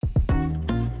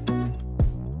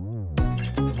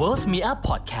Worth Me Up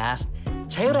Podcast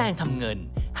ใช้แรงทำเงิน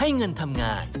ให้เงินทำง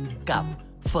านกับ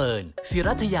เฟิร์น ศิ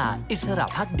รัทยา อิสระ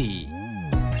ภักดี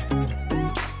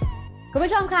คุณ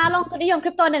ผู้ชมคะลงทุนนิยมค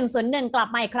ริปโต101กลับ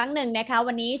มาอีกครั้งหนึ่งนะคะ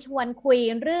วันนี้ชวนคุย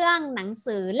เรื่องหนัง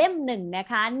สือเล่มหนึ่งนะ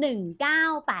คะ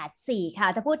1984ค่ะ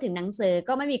ถ้าพูดถึงหนังสือ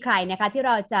ก็ไม่มีใครนะคะที่เ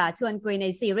ราจะชวนคุยใน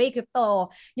ซีรีส์คริปโต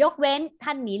ยกเว้นท่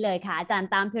านนี้เลยค่ะอาจารย์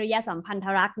ตามพิริยสัมพันธ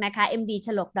รักษ์นะคะ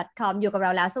mdchalok.com อยู่กับเร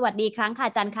าแล้วสวัสดีครั้งค่ะ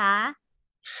อาจารย์คะ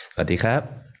สวัสดีครับ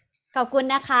ขอบคุณ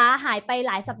นะคะหายไปห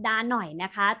ลายสัปดาห์หน่อยน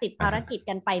ะคะติดภารกิจ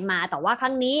กันไปมาแต่ว่าค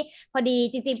รั้งนี้พอดี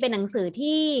จริงๆเป็นหนังสือ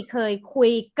ที่เคยคุ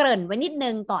ยเกริ่นไว้นิดนึ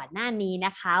งก่อนหน้านี้น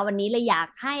ะคะวันนี้เลยอยาก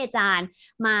ให้อาจารย์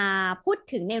มาพูด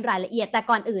ถึงในรายละเอียดแต่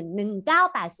ก่อนอื่น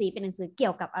1984เป็นหนังสือเกี่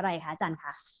ยวกับอะไรคะอาจารย์ค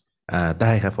ะไ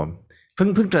ด้ครับผมเ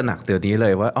พิ่งตระหนักเดี๋ยวนี้เล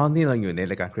ยว่านี่เราอยู่ใน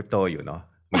รายการคริปโตอยู่เนาะ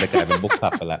มันจะกลายเป็นบุ๊กคลั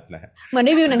บไปแล้วนะเหมือน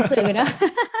รีวิวหนังสือนะ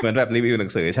เหมือนแบบรีวิวหนั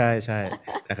งสือใช่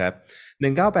ๆนะครับ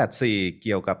1984เ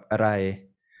กี่ยวกับอะไร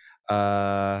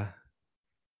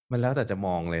มันแล้วแต่จะม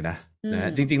องเลยนะ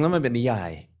จริงๆแล้วมันเป็นนิยา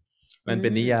ย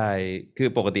คือ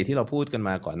ปกติที่เราพูดกันม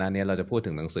าก่อนหน้านี้เราจะพูดถึ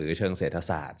งหนังสือเชิงเศรษฐ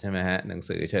ศาสตร์ใช่ไหมฮะหนัง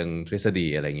สือเชิงทฤษฎี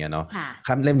อะไรเงี้ยเนาะค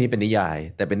รับเล่มนี้เป็นนิยาย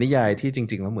แต่เป็นนิยายที่จ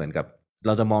ริงๆแล้วเหมือนกับเร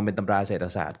าจะมองเป็นตำราเศรษฐ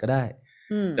ศาสตร์ก็ได้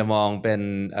จะมองเป็น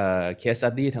case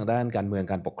study ทางด้านการเมือง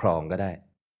การปกครองก็ได้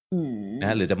น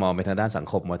ะหรือจะมองไปทางด้านสัง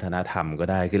คมวัฒนธรรมก็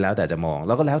ได้คือแล้วแต่จะมองแ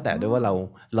ล้วก็แล้วแต่ด้วยว่า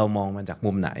เรามองมันจาก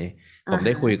มุมไหนผมไ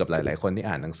ด้คุยกับหลายๆคนที่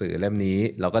อ่านหนังสือเล่มนี้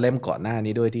เราก็เล่มก่อนหน้า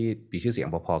นี้ด้วยที่มีชื่อเสียง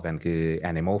พอๆกันคือ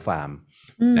Animal Farm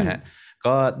นะฮะ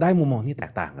ก็ได้มุมมองที่แต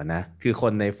กต่างกันนะคือค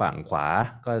นในฝั่งขวา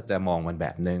ก็จะมองมันแบ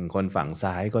บนึงคนฝั่ง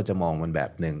ซ้ายก็จะมองมันแบ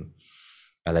บนึง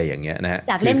อะไรอย่างเงี้ยนะฮะ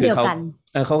จากเล่มเดียวกัน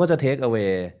เขาก็จะ take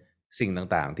away สิ่ง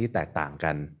ต่างๆที่แตกต่าง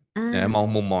กันนะมอง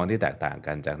มุมมองที่แตกต่าง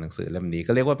กันจากหนังสือเล่มนี้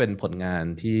ก็เรียกว่าเป็นผลงาน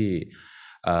ที่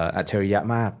อัจฉริยะ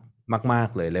มาก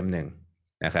เลยเล่มหนึ่ง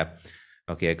นะครับ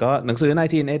โอเคก็หนังสือ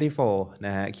1984น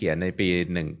ะฮะเขียนในปี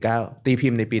19ตีพิ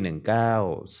มพ์ในปี1949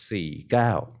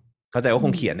เข้าใจว่าค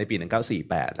งเขียนในปี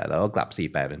1948แล้วก็กลับ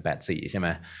48เป็น84ใช่ไหม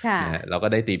นะฮะเราก็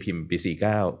ได้ตีพิมพ์ปี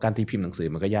49การตีพิมพ์หนังสือ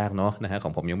มันก็ยากเนาะนะฮะขอ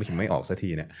งผมยังพิมพ์ไม่ออกสักที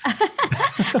เนี่ย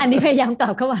อันนี้พยายามตอ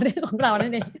บเข้ามาเรื่องของเรานั่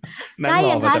นเองได้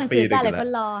ยังคะหนังสือหลายค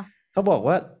นรอเขาบอก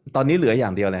ว่าตอนนี้เหลืออย่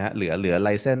างเดียวเลยฮะเหลือไล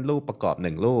เซนส์รูปประกอบ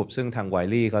1รูปซึ่งทางไว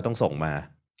ลี่เขาต้องส่งมา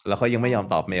แล้วเขายังไม่ยอม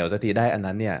ตอบเมลสักทีได้อัน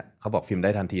นั้นเนี่ยเขาบอกพิมพ์ได้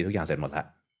ทันทีทุกอย่างเสร็จหมดละ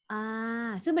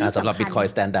ซึ่งเป็นสำหรับ Bitcoin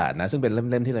Standard นะซึ่งเป็นเ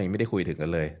ล่มที่เรายังไม่ได้คุยถึงกัน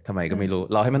เลยทำไมก็ไม่รู้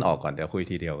รอให้มันออกก่อนเดี๋ยวคุย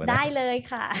ทีเดียวกันได้เลย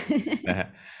ค่ะนะฮะ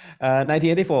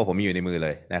1984ผมมีอยู่ในมือเล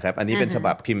ยนะครับอันนี้เป็นฉ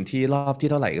บับพิมพ์ที่รอบที่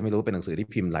เท่าไหร่ก็ไม่รู้เป็นหนังสือที่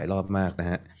พิมพ์หลายรอบมากนะ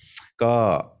ฮะก็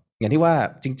อย่างที่ว่า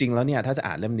จริงๆแล้วเนี่ยถ้าจะ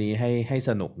อ่านเล่มนี้ให้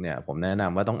สนุกเนี่ยผมแนะน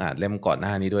ำว่าต้องอ่านเล่มก่อนหน้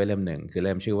านี้ด้วยเล่มหนึ่งคือเ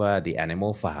ล่มชื่อว่า The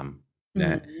Animal Farm น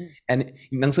ะ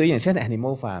หนังสืออย่างเช่น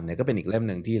Animal Farm เนี่ยก็เป็นอีกเล่มห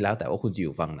นึ่งที่แล้วแต่ว่าคุณจะอ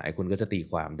ยู่ฝั่งไหนคุณก็จะตี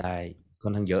ความได้ค่อ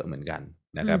นข้างเยอะเหมือนกัน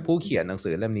นะครับผู้เขียนหนังสื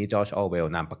อเล่มนี้จอร์จ ออร์เวล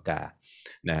นามปากกา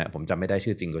นะฮะผมจำไม่ได้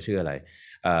ชื่อจริงก็ชื่ออะไร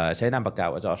ใช้นามปากกา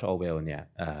ว่าจอร์จ ออร์เวลเนี่ย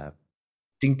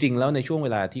จริงๆแล้วในช่วงเว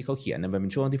ลาที่เขาเขียนมันเป็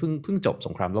นช่วงที่เพิ่งจบส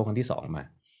งครามโลกครั้งที่2มา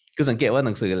คือสังเกตว่าห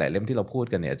นังสือหลายเล่มที่เราพูด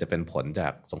กันเนี่ยจะเป็นผลจา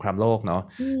กสงครามโลกเนาะ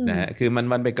นะฮะคือ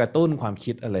มันไปกระตุ้นความ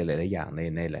คิดอะไรหลายๆอย่าง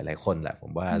ในหลายๆคนแหละผ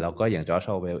มว่าแล้วก็อย่างจอร์จ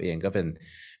ออร์เวลเองก็เ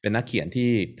ป็นนักเขียนที่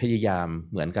พยายาม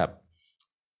เหมือนกับ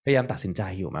พยายามตัดสินใจ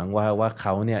อยู่มั้งว่าเข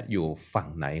าเนี่ยอยู่ฝั่ง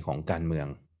ไหนของการเมือง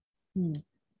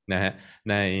นะฮะ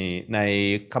ใน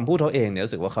คำพูดเขาเองเนี่ย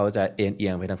รู้สึกว่าเขาจะเอี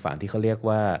ยงไปทางฝั่งที่เขาเรียก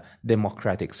ว่า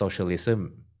democratic socialism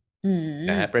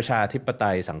นะฮะประชาธิปไต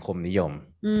ยสังคมนิยม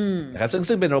นะครับ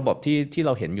ซึ่งเป็นระบบที่เ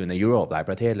ราเห็นอยู่ในยุโรปหลาย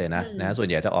ประเทศเลยนะส่วน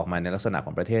ใหญ่จะออกมาในลักษณะข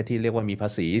องประเทศที่เรียกว่ามีภา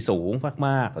ษีสูงม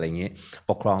ากๆอะไรอย่างนี้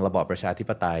ปกครองระบอบประชาธิ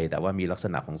ปไตยแต่ว่ามีลักษ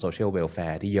ณะของ social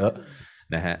welfare ที่เยอะ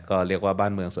นะฮะก็เรียกว่าบ้า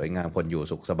นเมืองสวยงามคนอยู่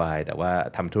สุขสบายแต่ว่า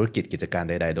ทำธุรกิจกิจการ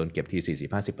ใดๆโดนเก็บที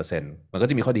 40-50% มันก็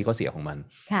จะมีข้อดีข้อเสียของมัน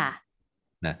ค่ะ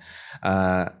นะ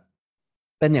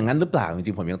เป็นอย่างนั้นหรือเปล่าจ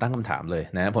ริงๆผมยังตั้งคำถามเลย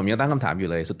นะผมยังตั้งคำถามอยู่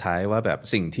เลยสุดท้ายว่าแบบ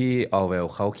สิ่งที่ออร์เวล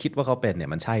เขาคิดว่าเขาเป็นเนี่ย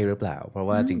มันใช่หรือเปล่าเพราะ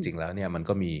ว่าจริงๆแล้วเนี่ยมัน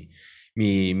ก็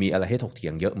มีอะไรให้ถกเถี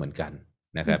ยงเยอะเหมือนกัน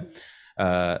นะครับ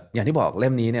อย่างที่บอกเล่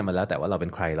มนี้เนี่ยมันแล้วแต่ว่าเราเป็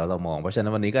นใครแล้วเรามองเพราะฉะนั้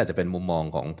นวันนี้ก็อาจจะเป็นมุมมอง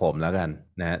ของผมแล้วกัน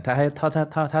นะ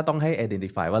ถ้าต้องให้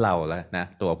identify ว่าเราแล้วนะ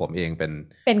ตัวผมเองเ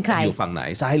ป็นใครอยู่ฝั่งไหน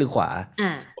ซ้ายหรือขวา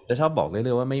ผมจะชอบบอกเรื่อ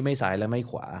ยๆว่าไม่ซ้ายและไม่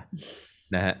ขวา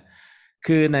นะฮะ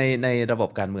คือในระบบ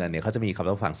การเมืองเนี่ยเขาจะมีคำ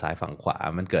ว่าฝั่งซ้ายฝั่งขวา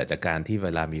มันเกิดจากการที่เว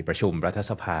ลามีประชุมรัฐ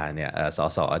สภาเนี่ยส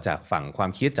สจากฝั่งควา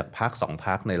มคิดจากพรรค2พร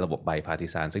รคในระบบไบพาร์ติ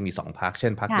ซานซึ่งมี2พรรคเช่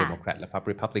นพรรคเดโมแครตและพรรค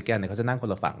รีพับลิกันเนี่ยเขาจะนั่งคน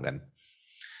ละฝั่งกัน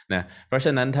นะเพราะฉ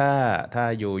ะนั้นถ้า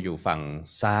อยู่ฝั่ง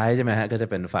ซ้ายใช่ไหมฮะก็จะ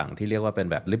เป็นฝั่งที่เรียกว่าเป็น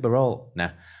แบบ liberal นะ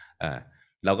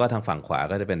แล้วก็ทางฝั่งขวา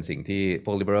ก็จะเป็นสิ่งที่พ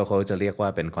วก liberal เขาจะเรียกว่า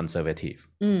เป็น conservative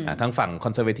ทางฝั่ง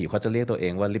conservative เขาจะเรียกตัวเอ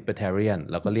งว่า libertarian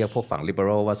แล้วก็เรียกพวกฝั่ง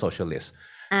liberal ว่า socialist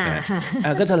อ่า น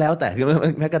ะก็จะแล้วแต่คือ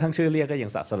แม้กระทั่งชื่อเรียกก็ยั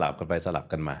งสลับกันไปสลับ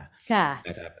กันมาค่ะน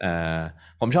ะครับ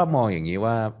ผมชอบมองอย่างนี้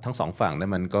ว่าทั้งสองฝั่งเนี่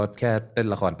ยมันก็แค่เต้น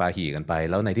ละครปาหี่กันไป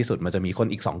แล้วในที่สุดมันจะมีคน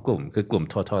อีก2กลุ่มคือกลุ่ม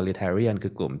totalitarian คื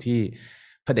อกลุ่มที่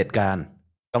เผด็จการ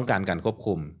ต้องการการควบ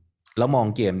คุมแล้วมอง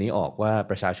เกมนี้ออกว่า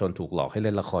ประชาชนถูกหลอกให้เ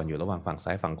ล่นละครอยู่ระหว่างฝั่งซ้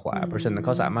ายฝั่งขวาเพราะฉะนั้นเข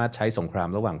าสามารถใช้สงคราม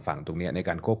ระหว่างฝั่งตรงนี้ในก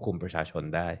ารควบคุมประชาชน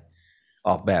ได้อ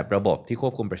อกแบบระบบที่คว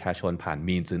บคุมประชาชนผ่าน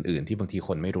มีนอื่นๆที่บางทีค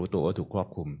นไม่รู้ตัวว่าถูกควบ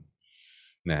คุม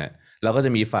นะฮะแล้วก็จ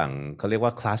ะมีฝั่งเขาเรียกว่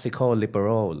า classical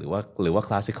liberal หรือว่า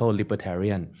classical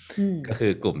libertarian ก็คื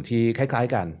อกลุ่มที่คล้าย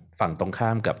ๆกันฝั่งตรงข้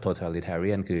ามกับ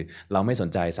totalitarian คือเราไม่สน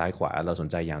ใจซ้ายขวาเราสน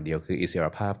ใจอย่างเดียวคืออิสร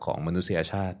ภาพของมนุษย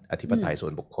ชาติอธิปไตยส่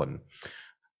วนบุคคล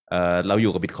เราอ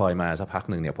ยู่กับ Bitcoin มาสักพัก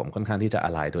หนึ่งเนี่ยผมค่อนข้างที่จะอะ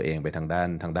ไลน์ตัวเองไปทาง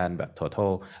ด้านแบบ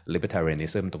total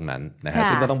libertarianism ตรงนั้นนะฮะ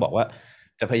ซึ่งก็ต้องบอกว่า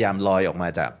จะพยายามลอยออกมา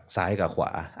จากซ้ายกับขว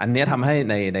าอันนี้ทำให้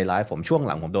ในไลฟ์ผมช่วงห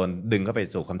ลังผมโดนดึงเข้าไป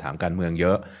สู่คำถามการเมืองเย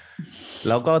อะแ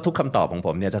ล้วก็ทุกคำตอบของผ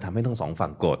มเนี่ยจะทำให้ทั้งสองฝั่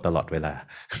งโกรธตลอดเวลา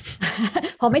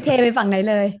พอไม่เทไปฝั่งไหน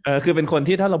เลยคือเป็นคน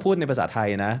ที่ถ้าเราพูดในภาษาไทย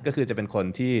นะก็คือจะเป็นคน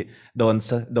ที่โ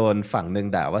ดนฝั่งหนึ่ง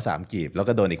ด่าว่าสามกีบแล้ว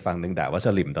ก็โดนอีกฝั่งหนึ่งด่าว่าส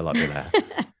ลิมตลอดเวลา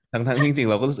ทั้งจริงๆ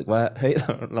เราก็รู้สึกว่าเฮ้ย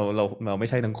เราไม่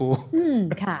ใช่ทั้งคู่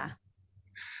ค่ะ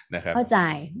นะครับเข้าใจ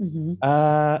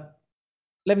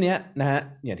เล่มนี้นะฮะ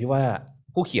อย่างที่ว่า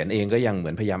ผู้เขียนเองก็ยังเหมื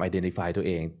อนพยายาม identify ตัวเ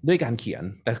องด้วยการเขียน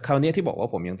แต่คราวนี้ที่บอกว่า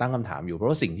ผมยังตั้งคำถามอยู่เพราะ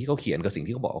ว่าสิ่งที่เขาเขียนกับสิ่ง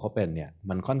ที่เขาบอกว่าเขาเป็นเนี่ย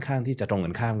มันค่อนข้างที่จะตรงกั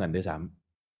นข้ามกันด้วยซ้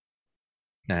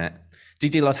ำนะฮะจ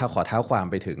ริงๆเราขอเท้าความ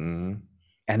ไปถึง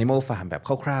Animal Farm แบบ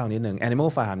คร่าวๆนิดนึง Animal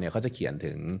Farm เนี่ยเขาจะเขียน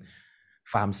ถึง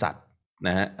ฟาร์มสัตว์น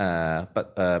ะฮะ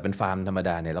เป็นฟาร์มธรรมด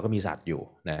าเนี่ยแล้วก็มีสัตว์อยู่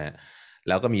นะฮะแ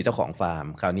ล้วก็มีเจ้าของฟาร์ม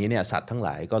คราวนี้เนี่ยสัตว์ทั้งหล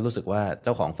ายก็รู้สึกว่าเ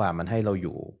จ้าของฟาร์มมันให้เราอ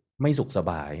ยู่ไม่สุขส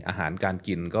บายอาหารการ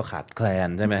กินก็ขาดแคลน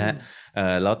ใช่ไหมฮะ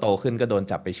แล้วโตขึ้นก็โดน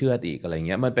จับไปเชือดอีกอะไรเ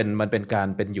งี้ยมันเป็นการ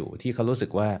เป็นอยู่ที่เขารู้สึ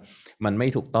กว่ามันไม่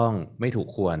ถูกต้องไม่ถูก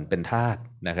ควรเป็นทาส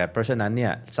นะครับเพราะฉะนั้นเนี่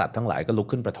ยสัตว์ทั้งหลายก็ลุก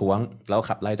ขึ้นประท้วงแล้ว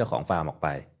ขับไล่เจ้าของฟาร์มออกไป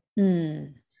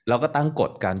แล้วก็ตั้งก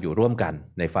ฎการอยู่ร่วมกัน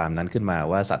ในฟาร์มนั้นขึ้นมา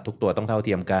ว่าสัตว์ทุกตัวต้องเท่าเ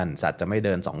ทียมกันสัตว์จะไม่เ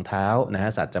ดิน2เท้านะฮ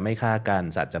ะสัตว์จะไม่ฆ่ากัน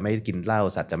สัตว์จะไม่กินเหล้า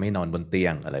สัตว์จะไม่นอนบนเตีย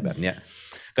งอะไรแบบเนี้ย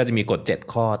ก็จะมีกฎ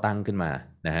7ข้อตั้งขึ้นมา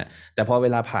นะฮะแต่พอเว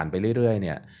ลาผ่านไปเรื่อยๆเ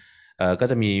นี่ยก็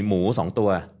จะมีหมู2ตัว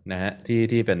นะฮะ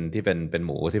ที่เป็นห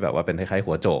มูที่แบบว่าเป็นคล้ายๆ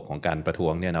หัวโจกของการประท้ว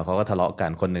งเนี่ยเนาะเขาก็ทะเลาะกั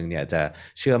นคนนึงเนี่ยจะ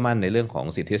เชื่อมั่นในเรื่องของ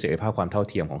สิทธิเสรีภาพความเท่า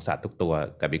เทียมของสัตว์ทุกตัว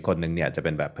กับอีกคนนึงเนี่ยจะเ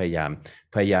ป็นแบบพยายา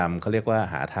มเขาเรียกว่า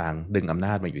หาทางดึงอำน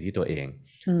าจมาอยู่ที่ตัวเอง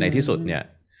ในที่สุดเนี่ย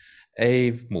ไอ้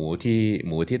หมู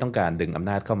ที่ต้องการดึงอำ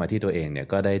นาจเข้ามาที่ตัวเองเนี่ย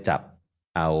ก็ได้จับ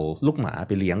เอาลูกหมาไ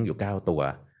ปเลี้ยงอยู่9ตัว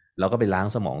แล้วก็ไปล้าง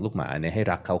สมองลูกหมาเนี่ยให้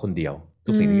รักเขาคนเดียว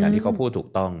ทุกสิ่งทุกอย่างที่เขาพูดถูก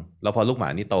ต้องแล้วพอลูกหมา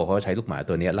นี่โตเขาใช้ลูกหมา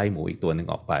ตัวนี้ไล่หมูอีกตัวหนึ่ง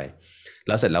ออกไปแ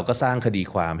ล้วเสร็จแล้วก็สร้างคดี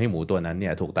ความให้หมูตัวนั้นเนี่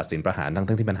ยถูกตัดสินประหาร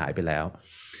ทั้งที่มันหายไปแล้ว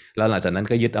แล้วหลังจากนั้น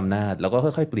ก็ยึดอำนาจแล้วก็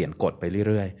ค่อยๆเปลี่ยนกฎไป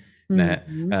เรื่อยๆนะฮะ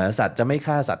สัตว์จะไม่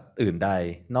ฆ่าสัตว์อื่นใด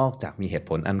นอกจากมีเหตุ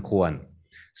ผลอันควร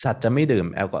สัตว์จะไม่ดื่ม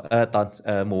แอลกอฮอ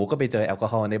ล์หมูก็ไปเจอแอลกอ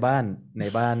ฮอล์ในบ้านใ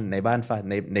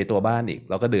นตัวบ้านอีก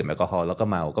แล้วก็ดื่มแอลกอฮอล์แล้วก็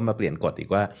เมาก็มาเปลี่ยนกฎอีก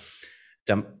ว่าจ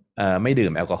ะไม่ดื่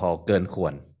มแอลกอฮอล์เกินคว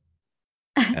ร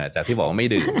จากที่บอกว่าไม่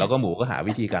ดื่มแล้วก็หมูก็หา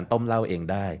วิธีการต้มเหล้าเอง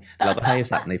ได้แล้วก็ให้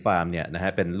สัตว์ในฟาร์มเนี่ยนะฮ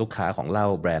ะเป็นลูกค้าของเหล้า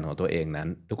แบรนด์ของตัวเองนั้น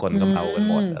ทุกคนก็เมากัน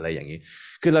หมดอะไรอย่างนี้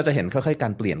คือเราจะเห็นค่อยๆกา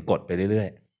รเปลี่ยนกฎไปเรื่อย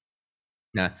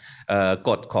ๆนะก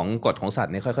ฎของสัต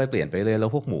ว์เนี่ยค่อยๆเปลี่ยนไปเรื่อยแล้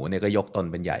วพวกหมูเนี่ยก็ยกตน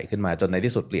เป็นใหญ่ขึ้นมาจนใน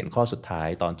ที่สุดเปลี่ยนข้อสุดท้าย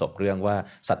ตอนจบเรื่องว่า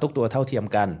สัตว์ทุกตัวเท่าเทียม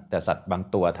กันแต่สัตว์บาง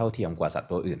ตัวเท่าเทียมกว่าสัตว์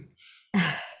ตัวอื่น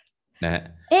นะฮะ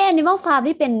Animal Farm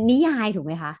ที่เป็นนิยายถูกไ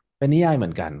หมคะเป็นนิยายเหมื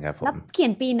อนกันครับผมแล้วเขีย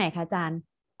นปีไหนคะอาจารย์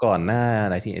ก่อนหน้า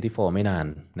1984ไม่นาน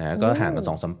นะก็ห่างกัน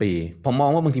 2-3 ปีผมมอง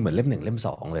ว่าบางทีเหมือนเล่ม1เล่ม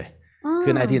2เลยคื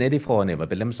อ1984เนี่ยมัน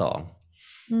เป็นเล่ม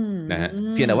2นะฮะ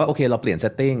เพียงแต่ว่าโอเคเราเปลี่ยนเซ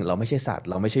ตติ้งเราไม่ใช่สัตว์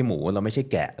เราไม่ใช่หมูเราไม่ใช่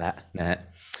แกะแล้วนะฮะ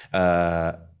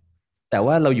แต่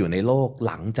ว่าเราอยู่ในโลก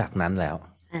หลังจากนั้นแล้ว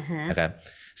นะครับ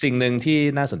สิ่งหนึ่งที่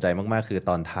น่าสนใจมากๆคือ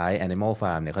ตอนท้าย Animal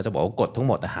Farm เนี่ยเขาจะบอกว่ากฎทั้ง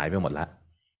หมดหายไปหมดแล้ว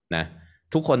นะ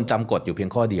ทุกคนจำกฎอยู่เพีย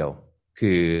งข้อเดียว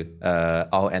คือ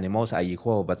all animals are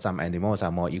equal but some animals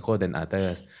are more equal than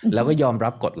others แล้วก็ยอมรั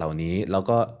บกฎเหล่านี้แล้ว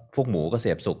ก็พวกหมูก็เส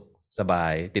พสุขสบา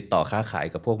ยติดต่อค้าขาย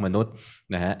กับพวกมนุษย์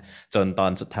นะฮะจนตอ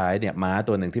นสุดท้ายเนี่ยม้า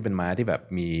ตัวหนึ่งที่เป็นม้าที่แบบ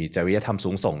มีจริยธรรมสู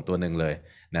งส่งตัวหนึ่งเลย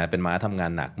นะเป็นม้าทำงา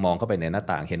นหนักมองเข้าไปในหน้า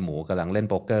ต่างเห็นหมูกำลังเล่น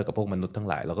โป๊กเกอร์กับพวกมนุษย์ทั้ง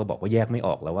หลายแล้วก็บอกว่าแยกไม่อ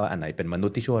อกแล้วว่าอันไหนเป็นมนุษ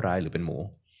ย์ที่ชั่วร้ายหรือเป็นหมู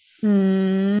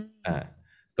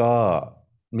ก็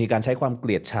มีการใช้ความเก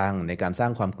ลียดชังในการสร้า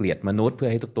งความเกลียดมนุษย์เพื่อ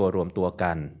ให้ทุกตัวรวมตัว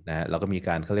กันนะแล้วก็มีก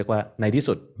ารเขาเรียกว่าในที่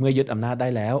สุดเมื่อยึดอำนาจได้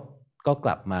แล้วก็ก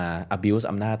ลับมา abuse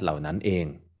อำนาจเหล่านั้นเอง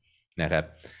นะครับ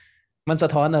มันสะ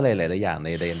ท้อนอะไรหลายๆอย่างใน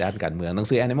ด้านการเมืองหนัง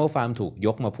สือ Animal Farm ถูกย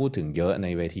กมาพูดถึงเยอะใน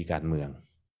เวทีการเมือง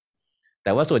แ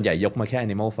ต่ว่าส่วนใหญ่ยกมาแค่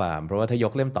Animal Farm เพราะว่าถ้าย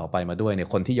กเล่มต่อไปมาด้วยเนี่ย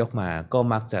คนที่ยกมาก็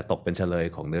มักจะตกเป็นเฉลย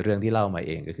ของเนื้อเรื่องที่เล่ามาเ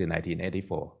องก็คือ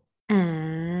1984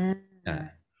อ่า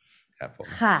ครับผม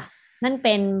ค่ะนั่นเ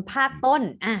ป็นภาคต้น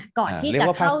ก่อนที่จะ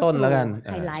เข้าสู่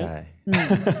ไฮไลท์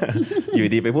อยู่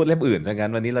ดีไปพูดเล่มอื่นซะงั้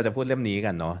นวันนี้เราจะพูดเล่มนี้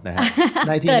กันเนาะนะฮะ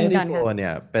1984เนี่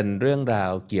ยเป็นเรื่องรา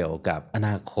วเกี่ยวกับอน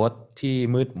าคตที่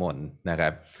มืดมนนะครั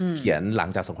บเขียนหลัง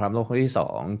จากสงครามโลกครั้งที่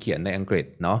2เขียนในอังกฤษ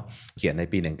เนาะเขียนใน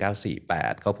ปี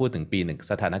1948เขาพูดถึงปี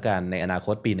สถานการณ์ในอนาค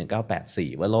ตปี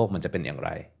1984ว่าโลกมันจะเป็นอย่างไร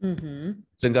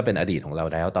ซึ่งก็เป็นอดีตของเรา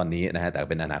แล้วตอนนี้นะฮะแต่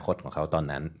เป็นอนาคตของเขาตอน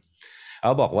นั้นเข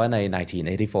าบอกว่าใน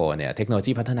1984เนี่ยเทคโนโล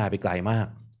ยีพัฒนาไปไกลมาก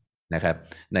นะครับ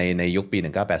ในยุคปี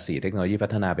1984เทคโนโลยีพั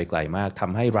ฒนาไปไกลมากท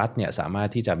ำให้รัฐเนี่ยสามารถ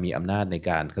ที่จะมีอำนาจใน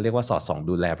การเขาเรียกว่าสอดส่อง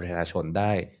ดูแลประชาชนไ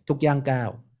ด้ทุกย่างก้าว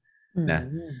นะ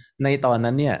ในตอน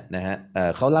นั้นเนี่ยนะฮะ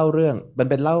เขาเล่าเรื่องเ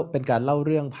ป็นการเล่าเ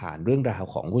รื่องผ่านเรื่องราว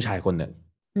ของผู้ชายคนหนึ่ง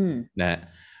นะ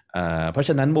เพราะฉ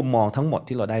ะนั้นมุมมองทั้งหมด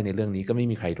ที่เราได้ในเรื่องนี้ก็ไม่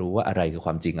มีใครรู้ว่าอะไรคือค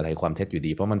วามจริงอะไรความเท็จอยู่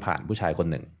ดีเพราะมันผ่านผู้ชายคน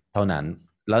หนึ่งเท่านั้น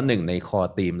แล้วหนึ่งในคอ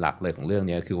ธีมหลักเลยของเรื่อง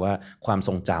นี้คือว่าความท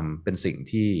รงจำเป็นสิ่ง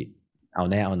ที่เอา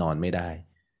แน่เอานอนไม่ได้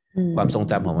ความทรง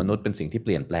จำของมนุษย์เป็นสิ่งที่เป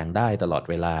ลี่ยนแปลงได้ตลอด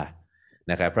เวลา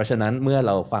นะครับเพราะฉะนั้นเมื่อเ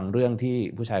ราฟังเรื่องที่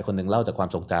ผู้ชายคนหนึ่งเล่าจากความ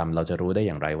ทรงจำเราจะรู้ได้อ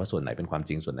ย่างไรว่าส่วนไหนเป็นความ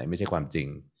จริงส่วนไหนไม่ใช่ความจริง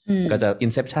ก็จะ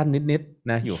Inception นิด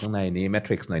ๆนะอยู่ข้างในนี้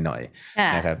Matrix หน่อย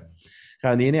ๆนะครับคร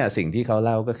าวนี้เนี่ยสิ่งที่เขาเ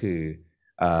ล่าก็คือ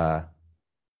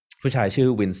ผู้ชายชื่อ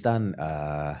วินส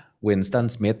ตัน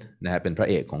สมิธนะฮะเป็นพระ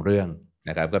เอกของเรื่อง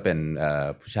นะครับก็เป็น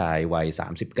ผู้ชายวัย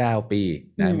39ปี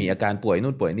นะมีอาการป่วย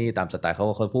นู่นป่วยนี่ตามสไตล์เขา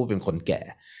พูดเป็นคนแก่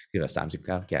คือแบบ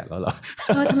39แก่แล้วเหรอ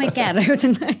ทำไมแก่เร็วจั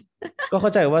งเลยก็เข้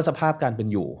าใจว่าสภาพการเป็น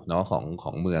อยู่เนาะข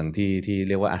องเมืองที่เ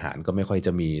รียกว่าอาหารก็ไม่ค่อยจ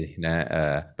ะมีนะ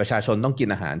ประชาชนต้องกิน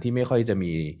อาหารที่ไม่ค่อยจะ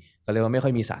มีก็เรียกว่าไม่ค่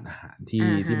อยมีสารอาหาร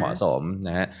ที่เหมาะสมน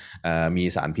ะฮะมี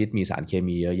สารพิษมีสารเค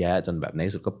มีเยอะแยะจนแบบใน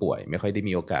ที่สุดก็ป่วยไม่ค่อยได้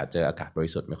มีโอกาสเจออากาศบริ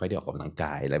สุทธิ์ไม่ค่อยได้ออกกำลังก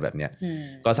ายอะไรแบบเนี้ย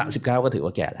ก็39ก็ถือว่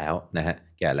าแก่แล้วนะฮะ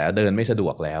แก่แล้วเดินไม่สะดว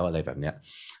กแล้วอะไรแบบเนี้ย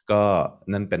ก็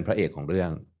นั่นเป็นพระเอกของเรื่อง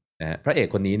นะพระเอก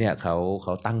คนนี้เนี่ยเข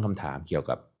าตั้งคำถามเกี่ยว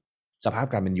กับสภาพ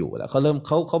การเป็นอยู่แล้วเ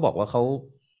ขาบอกว่าเขา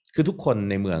คือทุกคน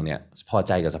ในเมืองเนี่ยพอใ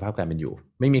จกับสภาพการเป็นอยู่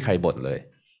ไม่มีใครบ่นเลย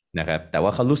นะครับแต่ว่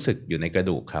าเขารู้สึกอยู่ในกระ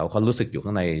ดูกเขารู้สึกอยู่ข้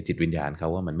างในจิตวิญญาณเขา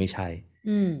ว่ามันไม่ใช่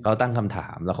เขาตั้งคำถา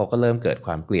มแล้วเขาก็เริ่มเกิดค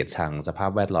วามเกลียดชังสภา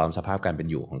พแวดล้อมสภาพการเป็น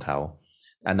อยู่ของเขา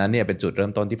อันนั้นเนี่ยเป็นจุดเริ่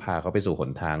มต้นที่พาเขาไปสู่ห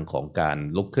นทางของการ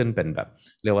ลุกขึ้นเป็นแบบ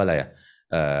เรียกว่าอะไร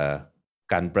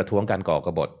การประท้วงการก่อก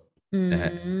บฏนะฮ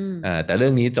ะแต่เรื่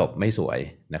องนี้จบไม่สวย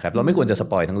นะครับเราไม่ควรจะส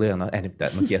ปอยทั้งเรื่องเนาะแต่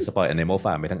เมื่อกี้สปอย Animal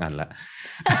Farm ไปทั้งอันละ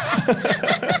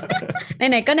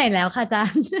ไหนๆก็ไหนแล้วค่ะอาจา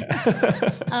รย์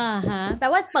แปล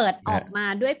ว่าเปิดออกมา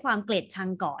ด้วยความเกลียดชัง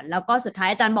ก่อนแล้วก็สุดท้าย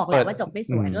อาจารย์บอกแล้วว่าจบไม่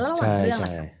สวยแล้วระหว่างเรื่อง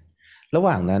ระห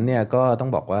ว่างนั้นเนี่ยก็ต้อง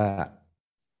บอกว่า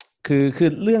คือ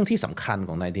เรื่องที่สำคัญข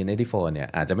อง1984เนี่ย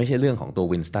อาจจะไม่ใช่เรื่องของตัว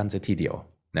วินสตันซะทีเดียว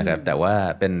นะครับแต่ว่า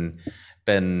เป็น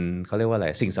เขาเรียกว่าอะไร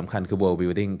สิ่งสำคัญคือ world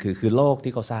building คือโลก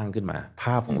ที่เขาสร้างขึ้นมาภ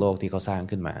าพของโลกที่เขาสร้าง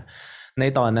ขึ้นมาใน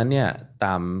ตอนนั้นเนี่ยต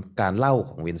ามการเล่า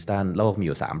ของวินสตันโลกมีอ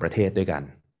ยู่3ประเทศด้วยกัน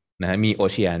นะฮะมีโอ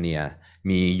เชียเนีย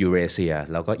มียูเรเซีย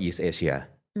แล้วก็อีสต์เอเชีย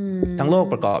ทั้งโลก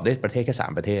ประกอบด้วยประเทศแค่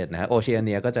3ประเทศนะฮะโอเชียเ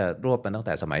นียก็จะรวบมาตั้งแ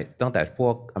ต่พว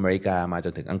กอเมริกามาจ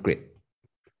นถึงอังกฤษ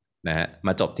นะฮะม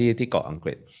าจบที่เกาะอังก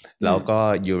ฤษแล้วก็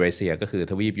ยูเรเซียก็คือ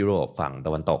ทวีปยุโรปฝั่งต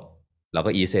ะวันตกแล้วก็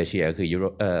อีสต์เอเชียก็คือ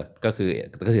ก็คือ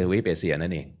ทวีปเอเชียนั่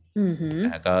นเอง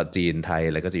ก็จีนไทย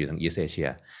แล้วก็จะอยู่ทางอีสต์เอเชีย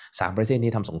3ประเทศ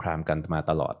นี้ทำสงครามกันมา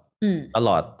ตล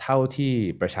อดเท่าที่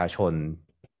ประชาชน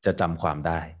จะจำความไ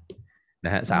ด้น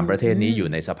ะฮะ3ประเทศนี้อยู่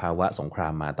ในสภาวะสงครา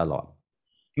มมาตลอด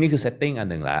นี่คือเซตติ้งอัน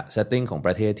หนึ่งละเซตติ้งของป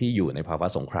ระเทศที่อยู่ในภาวะ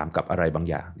สงครามกับอะไรบาง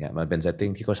อย่างเนี่ยมันเป็นเซตติ้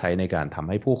งที่เขาใช้ในการทำ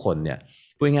ให้ผู้คนเนี่ย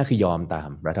พูดง่ายๆคือยอมตาม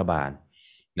รัฐบาล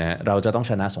นะเราจะต้อง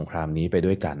ชนะสงครามนี้ไป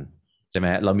ด้วยกันใช่ไหม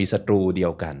เรามีศัตรูเดีย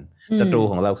วกันศัตรู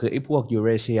ของเราคือไอ้พวกยูเร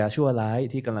เชียชั่วร้าย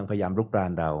ที่กำลังพยายามรุกรา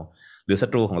นเราหรือศั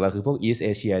ตรูของเราคือพวกอีสต์เอ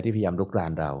เชียที่พยายามรุกรา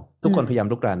นเราทุกคนพยายาม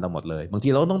รุกรานเราหมดเลยบางที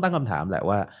เราต้องตั้งคำถามแหละ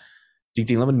ว่าจ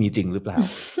ริงๆแล้วมันมีจริงหรือเปล่า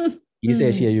อีสต์เอ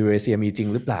เชียยูเรเซียมีจริง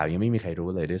หรือเปล่ายังไม่มีใครรู้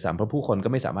เลยด้วยซ้ำเพราะผู้คนก็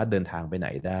ไม่สามารถเดินทางไปไหน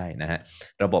ได้นะฮะ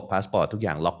ระบบพาสปอร์ตทุกอ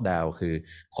ย่างล็อกดาวน์คือ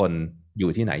คนอยู่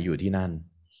ที่ไหนอยู่ที่นั่น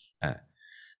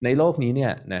ในโลกนี้เนี่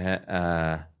ยนะฮะ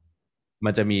มั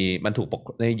นถูก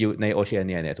ในโอเชียเ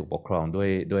นียเนี่ยถูกปกครอง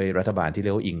ด้วยรัฐบาลที่เรี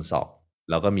ยกว่าอิงซอก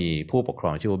แล้วก็มีผู้ปกคร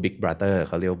องชื่อว่าบิ๊กบราเตอร์เ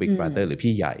ขาเรียกว่าบิ๊กบราเตอร์หรือ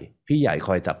พี่ใหญ่ค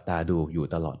อยจับตาดูอยู่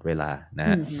ตลอดเวลานะ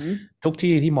ฮะทุก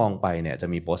ที่ที่มองไปเนี่ยจะ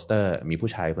มีโปสเตอร์มีผู้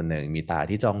ชายคนหนึ่งมีตา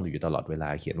ที่จ้องอยู่ตลอดเวลา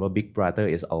เขียนว่า Big Brother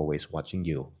is always watching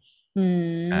you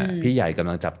พี่ใหญ่กำ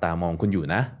ลังจับตามองคุณอยู่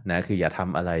นะคืออย่าท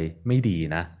ำอะไรไม่ดี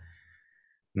นะ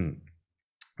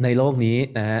ในโลกนี้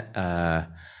นะฮะ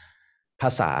ภ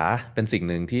าษาเป็นสิ่ง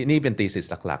หนึ่งที่นี่เป็นธีสิส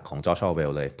หลักๆของจอร์จ ออร์เว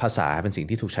ลเลยภาษาเป็นสิ่ง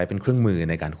ที่ถูกใช้เป็นเครื่องมือ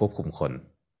ในการควบคุมคน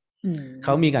เข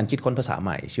ามีการคิดค้นภาษาให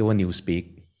ม่ชื่อว่า Newspeak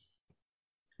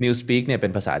Newspeak เนี่ยเป็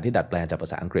นภาษาที่ดัดแปลงจากภา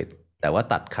ษาอังกฤษแต่ว่า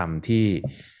ตัดคำที่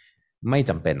ไม่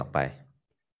จำเป็นออกไป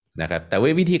นะครับแต่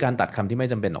วิธีการตัดคำที่ไม่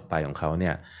จำเป็นออกไปของเขาเ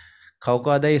นี่ยเขา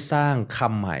ก็ได้สร้างค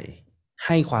ำใหม่ใ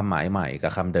ห้ความหมายใหม่กั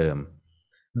บคำเดิม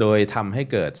โดยทำให้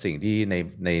เกิดสิ่งที่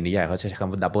ในนิยายเขาใช้ค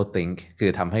ำว่า double think คื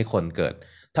อทำให้คนเกิด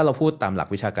ถ้าเราพูดตามหลัก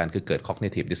วิชาการคือเกิด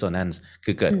cognitive dissonance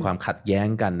คือเกิดความขัดแย้ง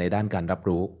กันในด้านการรับ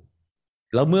รู้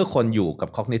แล้วเมื่อคนอยู่กับ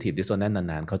cognitive dissonance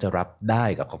นานๆเขาจะรับได้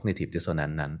กับ cognitive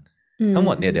dissonance นั้นทั้งห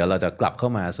มดเนี่ยเดี๋ยวเราจะกลับเข้า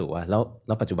มาสู่ว่าแ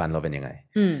ล้วปัจจุบันเราเป็นยังไง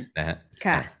นะฮะ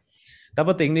ค่ะ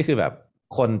double think นี่คือแบบ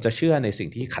คนจะเชื่อในสิ่ง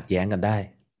ที่ขัดแย้งกันได้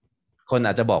คนอ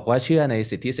าจจะบอกว่าเชื่อใน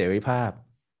สิทธิเสรีภาพ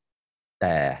แ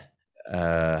ต่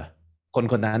คน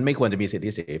คนนั้นไม่ควรจะมีสิทธิ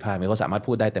เสรีภาพเขาสามารถ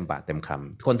พูดได้เต็มปากเต็มค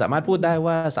ำคนสามารถพูดได้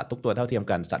ว่าสัตว์ทุกตัวเท่าเทียม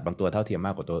กันสัตว์บางตัวเท่าเทียมม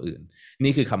ากกว่าตัวอื่น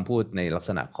นี่คือคำพูดในลัก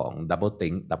ษณะของ double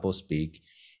think double speak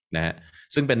นะฮะ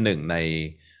ซึ่งเป็นหนึ่งใน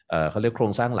เขาเรียกโคร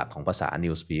งสร้างหลักของภาษา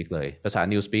Newspeak เลยภาษา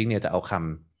Newspeak เนี่ยจะเอา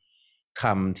ค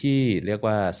ำที่เรียก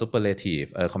ว่า superlative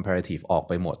comparative ออก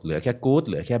ไปหมดเหลือแค่ good เ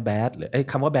หลือแค่ bad หรือ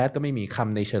คำว่า bad ก็ไม่มีค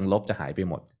ำในเชิงลบจะหายไป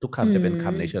หมดทุกคำจะเป็นค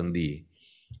ำในเชิงดี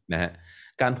นะฮะ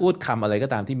การพูดคำอะไรก็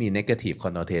ตามที่มี negative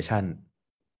connotation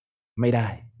ไม่ได้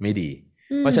ไม่ดี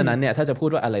เพราะฉะนั้นเนี่ยถ้าจะพูด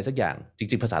ว่าอะไรสักอย่างจ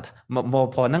ริงๆภาษา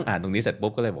พอนั่งอ่านตรงนี้เสร็จปุ๊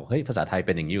บก็เลยบอกเฮ้ยภาษาไทยเ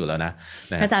ป็นอย่างนี้อยู่แล้วนะ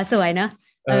ภาษาสวยเนอะ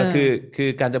คือ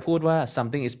การจะพูดว่า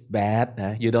something is bad น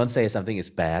ะ you don't say something is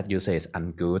bad you say it's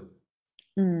ungood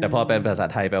แต่พอเป็นภาษา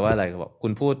ไทยแปลว่าอะไรก็บอกคุ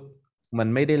ณพูดมัน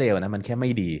ไม่ได้เลวนะมันแค่ไม่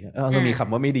ดีเรามีค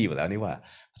ำว่าไม่ดีอยู่แล้วนี่ว่า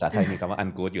ภาษาไทยมีคำว่า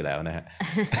ungood อยู่แล้วนะฮะ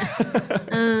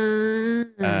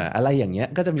อะไรอย่างเงี้ย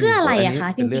ก็จะมีเพื่ออะไรอะคะ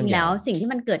จริงๆแล้วสิ่งที่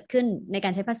มันเกิดขึ้นในกา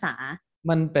รใช้ภาษา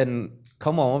มันเป็นเข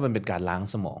ามองว่ามันเป็นการล้าง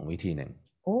สมองวิธีหนึ่ง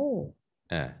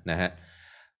นะฮะ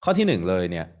ข้อที่หนึ่งเลย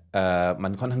เนี่ยมั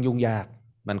นค่อนข้างยุ่งยาก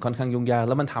แ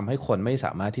ล้วมันทำให้คนไม่ส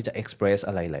ามารถที่จะ express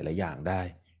อะไรหลายๆอย่างได้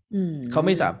เขาไ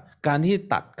ม่สามารถการที่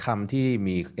ตัดคำที่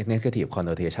มี negative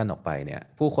connotation ออกไปเนี่ย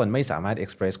ผู้คนไม่สามารถ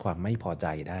express ความไม่พอใจ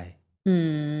ได้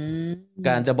ก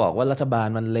ารจะบอกว่ารัฐบาล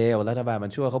มันเลวรัฐบาลมั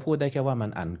นชั่วเขาพูดได้แค่ว่ามั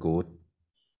น ungood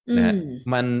นะ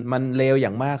มันเลวอย่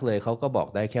างมากเลยเขาก็บอก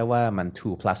ได้แค่ว่ามัน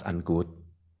two plus ungood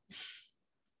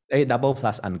double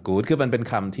plus ungood คือมันเป็น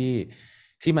คำ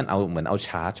ที่มันเอาเหมือนเอาช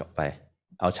าร์จออกไป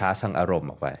เอาชาร์จทางอารมณ์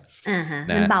ออกไป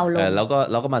มันเบาลงแล้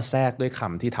วก็มาแทรกด้วยค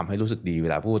ำที่ทำให้รู้สึกดีเว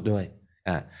ลาพูดด้วย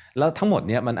แล้วทั้งหมด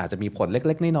เนี้ยมันอาจจะมีผลเ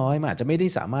ล็กๆน้อยๆมันอาจจะไม่ได้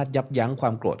สามารถยับยั้งควา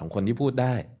มโกรธของคนที่พูดไ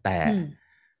ด้แ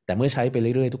ต่เมื่อใช้ไปเ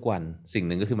รื่อยๆทุกวันสิ่งห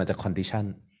นึ่งก็คือมันจะ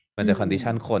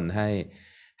condition คน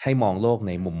ให้มองโลกใ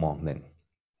นมุมมองหนึ่ง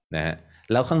นะฮะ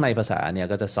แล้วข้างในภาษาเนี่ย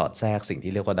ก็จะสอดแทรกสิ่ง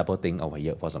ที่เรียกว่า double think เอาไว้เย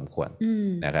อะพอสมควร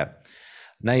นะครับ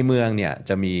ในเมืองเนี่ย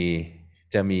จะ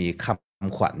มีค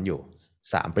ำขวัญอยู่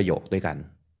3ประโยคด้วยกัน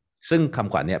ซึ่งค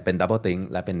ำขวัญเนี่ยเป็น double think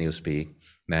และเป็น Newspeak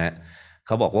นะฮะเข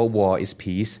าบอกว่า war is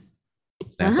peace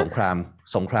นะสงค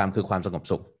รามคือความสงบ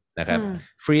สุขนะครับ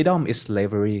freedom is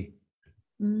slavery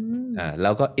แล้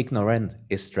วก็ ignorance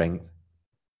is strength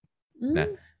นะ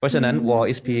เพราะฉะนั้น war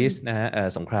is peace นะฮะ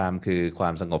สงครามคือควา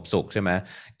มสงบสุขใช่ไหม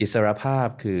อิสรภาพ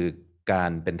คือกา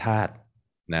รเป็นทาส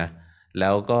นะแล้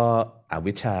วก็อ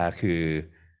วิชชาคือ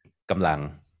กำลัง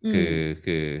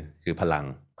คือพลัง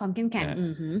ความเข้มแข็ง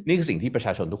นี่คือสิ่งที่ประช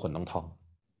าชนทุกคนต้อง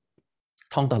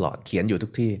ท่องตลอดเขียนอยู่ทุ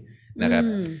กที่นะครับ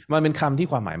มันเป็นคำที่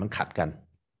ความหมายมันขัดกัน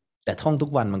แต่ท่องทุก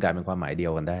วันมันกลายเป็นความหมายเดีย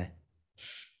วกันได้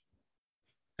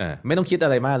ไม่ต้องคิดอะ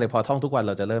ไรมากเลยพอท่องทุกวันเ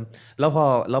ราจะเริ่มแล้ว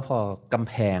พอกำ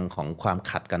แพงของความ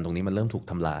ขัดกันตรงนี้มันเริ่มถูก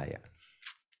ทำลาย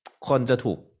คนจะ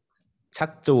ถูกชัก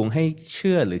จูงให้เ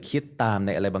ชื่อหรือคิดตามใน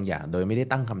อะไรบางอย่างโดยไม่ได้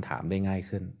ตั้งคำถามได้ง่าย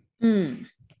ขึ้น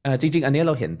จริงๆอันนี้เ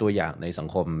ราเห็นตัวอย่างในสัง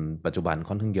คมปัจจุบัน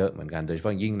ค่อนข้างเยอะเหมือนกันโดยเฉพา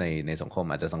ะยิ่งในสังคม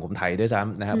อาจจะสังคมไทยด้วยซ้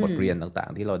ำนะฮะบทเรียนต่า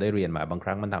งๆที่เราได้เรียนมาบางค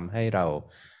รั้งมันทำให้เรา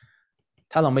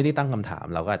ถ้าเราไม่ได้ตั้งคำถาม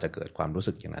เราก็อาจจะเกิดความรู้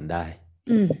สึกอย่างนั้นได้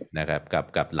นะครับ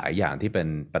กับหลายอย่างที่เป็น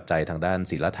ปัจจัยทางด้าน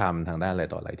ศีลธรรมทางด้านอะไร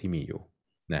ต่ออะไรที่มีอยู่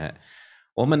นะฮะ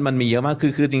มันมีเยอะมาก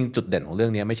คือจริงจุดเด่นของเรื่อ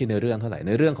งนี้ไม่ใช่เนื้อเรื่องเท่าไหร่เ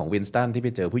นื้อเรื่องของวินสตันที่ไป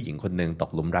เจอผู้หญิงคนหนึ่งต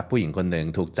กหลุมรักผู้หญิงคนหนึ่ง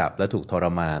ถูกจับแล้วถูกทร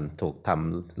มานถูกท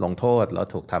ำลงโทษแล้ว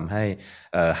ถูกทำให้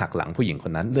หักหลังผู้หญิงค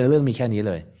นนั้นเรื่องมีแค่นี้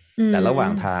เลยแต่ระหว่า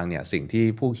งทางเนี่ยสิ่งที่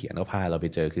ผู้เขียนเขาพาเราไป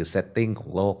เจอคือเซตติ้งขอ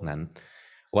งโลกนั้น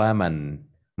ว่า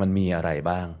มันมีอะไร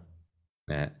บ้าง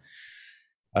นะ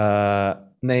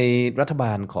ในรัฐบ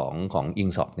าลของอิง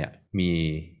ซอกเนี่ย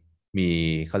มี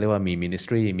เขาเรียกว่ามีมินิสท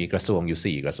รีมีกระทรวงอ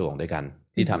ยู่4กระทรวงด้วยกัน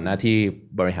ที่ทำหน้าที่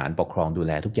บริหารปกครองดูแ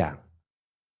ลทุกอย่าง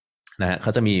นะฮะเข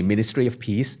าจะมี Ministry of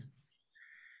Peace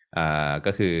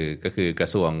ก็คือกระ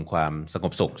ทรวงความสง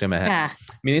บสุขใช่ไหมฮะ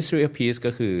Ministry of Peace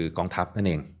ก็คือกองทัพนั่นเ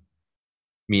อง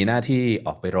มีหน้าที่อ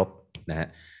อกไปรบนะฮะ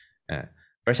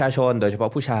ประชาชนโดยเฉพาะ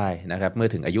ผู้ชายนะครับเมื่อ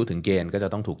ถึงอายุถึงเกณฑ์ก็จะ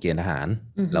ต้องถูกเกณฑ์ทหาร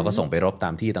เราก็ส่งไปรบตา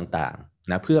มที่ต่าง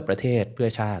ๆนะเพื่อประเทศเพื่อ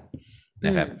ชาติ น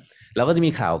ะครับแล้วก็จะ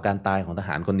มีข่าวการตายของทห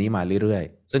ารคนนี้มาเรื่อย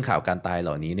ๆซึ่งข่าวการตายเห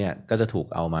ล่านี้เนี่ยก็จะถูก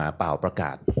เอามาเป่าประก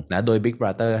าศนะโดย Big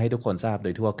Brother ให้ทุกคนทราบโด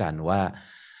ยทั่วกันว่า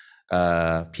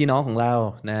พี่น้องของเรา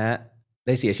นะฮะไ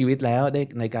ด้เสียชีวิตแล้วได้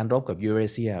ในการรบกับยูเร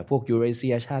เซียพวกยูเรเซี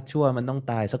ยชาติชั่วมันต้อง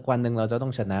ตายสักวันหนึ่งเราจะต้อ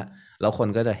งชนะแล้วคน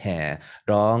ก็จะแห่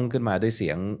ร้องขึ้นมาด้วยเสี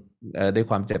ยงด้วย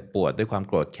ความเจ็บปวดด้วยความ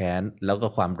โกรธแค้นแล้วก็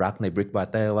ความรักใน Big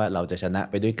Brother ว่าเราจะชนะ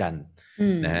ไปด้วยกัน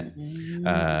นะฮะ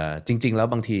จริงๆแล้ว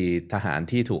บางทีทหาร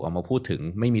ที่ถูกเอามาพูดถึง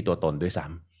ไม่มีตัวตนด้วยซ้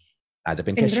ำอาจจะเ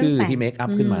ป็นแค่ชื่อที่เมคอั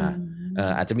พขึ้นมา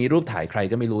อาจจะมีรูปถ่ายใคร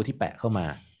ก็ไม่รู้ที่แปะเข้ามา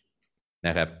น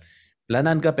ะครับและ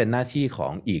นั่นก็เป็นหน้าที่ขอ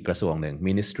งอีกกระทรวงหนึ่ง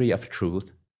Ministry of Truth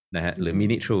นะฮะหรือ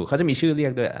Mini True เขาจะมีชื่อเรีย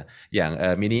กด้วยอย่าง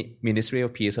Ministry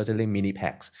of Peace เขาจะเรียก Mini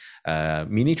Pax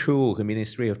Mini True คือ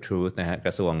Ministry of Truth นะฮะก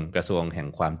ระทรวงแห่ง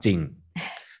ความจริง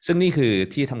ซึ่งนี่คือ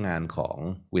ที่ทำงานของ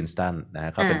วินสตันน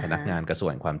ะเขาเป็นพนักงานกระทรวง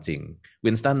แห่งความจริง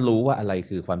วินสตันรู้ว่าอะไร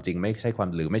คือความจริงไม่ใช่ความ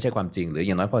หรือไม่ใช่ความจริงหรืออ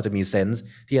ย่างน้อยพอจะมีเซนส์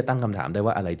ที่จะตั้งคำถามได้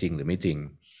ว่าอะไรจริงหรือไม่จริง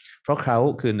เพราะเขา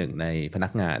คือหนึ่งในพนั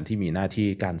กงานที่มีหน้าที่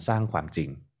การสร้างความจริ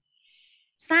ง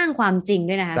สร้างความจริง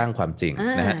ด้วยนะคะสร้างความจริง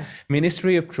นะฮะ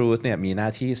Ministry of Truth เนี่ยมีหน้า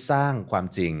ที่สร้างความ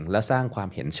จริงและสร้างความ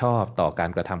เห็นชอบต่อกา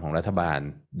รกระทำของรัฐบาล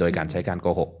โดยการใช้การโก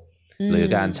หกหรือ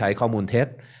การใช้ข้อมูลเท็จ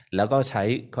แล้วก็ใช้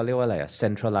เขาเรียกว่าอะไร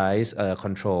centralized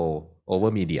control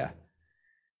over media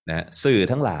นะสื่อ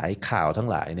ทั้งหลายข่าวทั้ง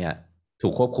หลายเนี่ยถู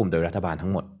กควบคุมโดยรัฐบาลทั้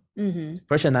งหมดเพ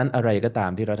ราะฉะนั้นอะไรก็ตา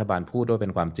มที่รัฐบาลพูดว่าเป็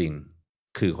นความจริง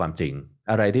คือความจริง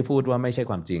อะไรที่พูดว่าไม่ใช่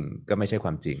ความจริงก็ไม่ใช่ค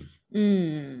วามจริง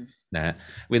นะ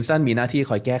วินสตันมีหน้าที่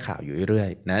คอยแก้ข่าวอยู่เรื่อย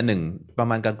ๆนะหนึ่งประ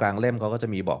มาณกลางๆเล่มเขาก็จะ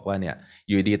มีบอกว่าเนี่ยอ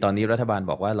ยู่ดีตอนนี้รัฐบาล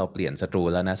บอกว่าเราเปลี่ยนศัตรู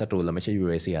แล้วนะศัตรูเราไม่ใช่ยู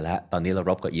เรเซียแล้วตอนนี้เรา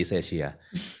รบกับอีสต์เอเชีย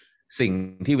สิ่ง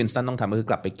ที่วินสตันต้องทำก็คือ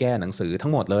กลับไปแก้หนังสือทั้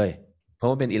งหมดเลยเพราะ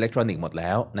ว่าเป็นอิเล็กทรอนิกส์หมดแ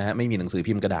ล้วนะฮะไม่มีหนังสือ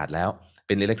พิมพ์กระดาษแล้วเ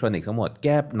ป็นอิเล็กทรอนิกส์ทั้งหมดแ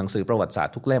ก้หนังสือประวัติศาสต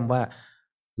ร์ทุกเล่มว่า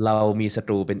เรามีศัต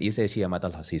รูเป็นอีสต์เอเชียมาต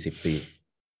ลอด40 ปี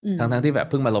ทั้งที่แบบ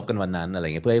เพิ่งมาลบกันวันนั้นอะไรเ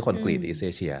งี้ยเพื่อให้คนเกลียดอีสต์เ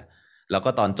อเชียแล้วก็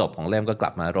ตอนจบของเล่มก็กลั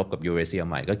บมารบกับยูเรเซีย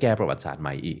ใหม่ก็แก้ประวัติศาสตร์ให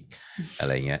ม่อีกอะไ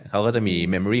รเงี้ยเขาก็จะมี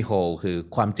memory hole คือ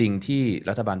ความจริงที่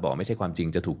รัฐบาลบอกไม่ใช่ความจริง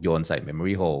จะถูกโยนใส่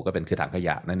memory hole ก็เป็นคือถังขย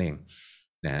ะนั่นเอง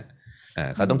นะฮะ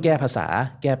เขาต้องแก้ภาษา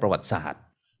แก้ประวัติศาสตร์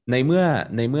ในเมื่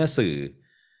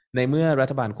อรั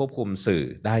ฐบาลควบคุมสื่อ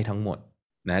ได้ทั้งหมด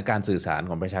นะการสื่อสาร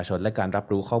ของประชาชนและการรับ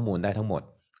รู้ข้อมูลได้ทั้งหมด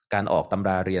การออกตำร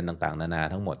าเรียนต่างๆนานา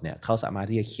ทั้งหมดเนี่ยเขาสามารถ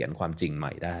ที่จะเขียนความจริงให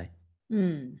ม่ได้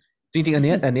จริงๆอัน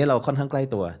นี้เราค่อนข้างใกล้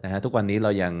ตัวนะฮะทุกวันนี้เร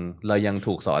ายัง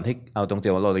ถูกสอนให้เอาตร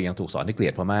งๆว่าเรายังถูกสอนให้เกลี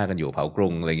ยดพม่ากันอยู่เผากรุ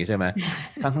งอะไรอย่างงี้ใช่ไหม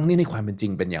ทั้งนี้ในความเป็นจริ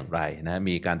งเป็นอย่างไรนะ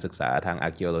มีการศึกษาทาง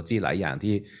archaeology หลายอย่าง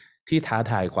ที่ท้า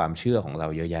ทายความเชื่อของเรา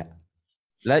เยอะแยะ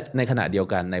และในขณะเดียว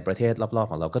กันในประเทศรอบ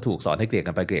ๆของเราก็ถูกสอนให้เกลียด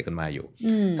กันไปเกลียดกันมาอยู่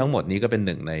ทั้งหมดนี้ก็เป็นห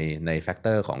นึ่งในแฟกเต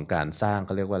อร์ของการสร้างเข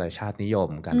าเรียกว่าอะไรชาตินิยม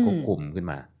การควบคุมขึ้น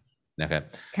มานะครับ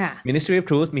Ministry of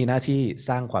Truth มีหน้าที่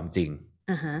สร้างความจริง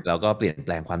แล้วก็เปลี่ยนแป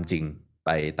ลงความจริงไ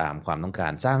ปตามความต้องกา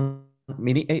รสร้าง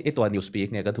ตัว Newspeak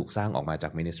เนี่ยก็ถูกสร้างออกมาจา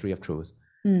ก Ministry of Truth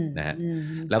นะฮะ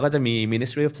แล้วก็จะมี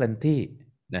Ministry of Plenty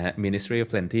นะฮะ Ministry of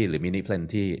Plenty หรือ Mini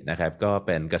Plenty นะครับก็เ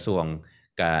ป็นกระทรวง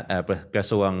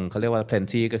เขาเรียกว่า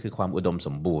Plenty ก็คือความอุดมส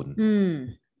มบูรณ์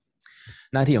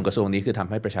หน้าที่ของกระทรวงนี้คือทำ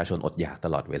ให้ประชาชนอดอยากต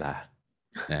ลอดเวลา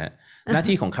นะฮะหน้า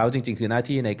ที่ของเขาจริงๆคือหน้า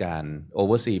ที่ในการ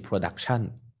oversee production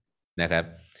นะครับ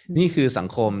นี่คือสัง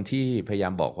คมที่พยายา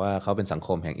มบอกว่าเขาเป็นสังค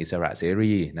มแห่งอิสระเส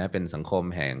รีนะเป็นสังคม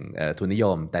แห่งทุนนิย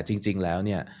มแต่จริงๆแล้วเ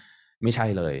นี่ยไม่ใช่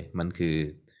เลยมัน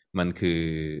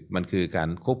คือการ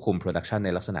ควบคุมโปรดักชันใน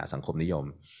ลักษณะสังคมนิยม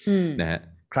นะฮะ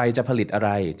ใครจะผลิตอะไร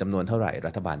จำนวนเท่าไหร่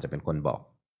รัฐบาลจะเป็นคนบอก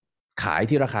ขาย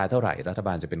ที่ราคาเท่าไหร่รัฐบ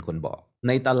าลจะเป็นคนบอกใ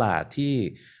นตลาดที่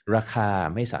ราคา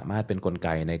ไม่สามารถเป็นกลไก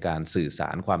ในการสื่อสา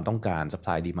รความต้องการ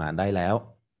supply demand ได้แล้ว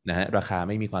นะฮะราคาไ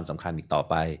ม่มีความสำคัญอีกต่อ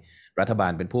ไปรัฐบา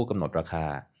ลเป็นผู้กำหนดราคา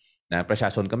นะประชา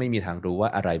ชนก็ไม่มีทางรู้ว่า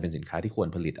อะไรเป็นสินค้าที่ควร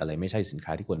ผลิตอะไรไม่ใช่สินค้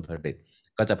าที่ควรผลิต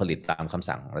ก็จะผลิตตามคำ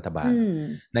สั่งของรัฐบาล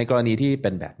ในกรณีที่เป็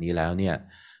นแบบนี้แล้วเนี่ย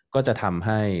ก็จะทำใ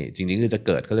ห้จริงๆคือจะเ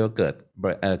กิดก็เรียกว่าเ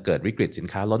กิดวิกฤตสิน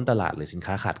ค้าล้นตลาดหรือสิน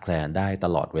ค้าขาดแคลนได้ต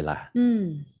ลอดเวลา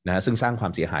นะซึ่งสร้างควา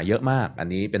มเสียหายเยอะมากอัน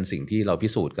นี้เป็นสิ่งที่เราพิ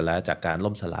สูจน์กันแล้วจากการ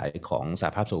ล่มสลายของส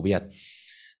หภาพโซเวียต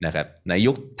นะครับใน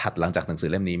ยุคถัดหลังจากหนังสือ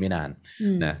เล่มนี้ไม่นาน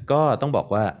นะก็ต้องบอก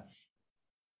ว่า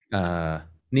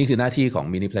นี่คือหน้าที่ของ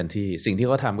Mini Plenty สิ่งที่เ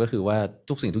ขาทำก็คือว่า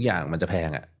ทุกสิ่งทุกอย่างมันจะแพง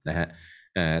นะฮะ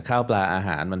ข้าวปลาอาห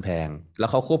ารมันแพงแล้ว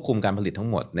เขาควบคุมการผลิตทั้ง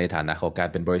หมดในฐานะของการ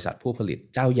เป็นบริษัทผู้ผลิต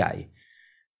เจ้าใหญ่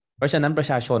เพราะฉะนั้นประ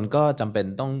ชาชนก็จำเป็น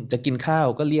ต้องจะกินข้าว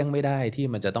ก็เลี่ยงไม่ได้ที่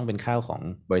มันจะต้องเป็นข้าวของ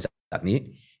บริษัทนี้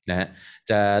นะฮะ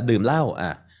จะดื่มเหล้า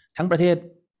ทั้งประเทศ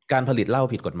การผลิตเหล้า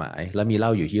ผิดกฎหมายแล้วมีเหล้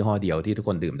าอยู่ยี่ห้อเดียวที่ทุกค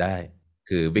นดื่มได้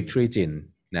คือ Victory Gin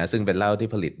นะซึ่งเป็นเหล้าที่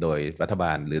ผลิตโดยรัฐบ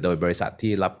าลหรือโดยบริษัท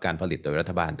ที่รับการผลิตโดยรั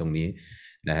ฐบาลตรงนี้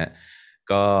นะฮะ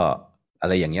ก็อะ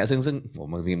ไรอย่างเงี้ยซึ่ง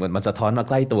มันสะท้อนมา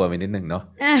ใกล้ตัวไปนิดนึงเนาะ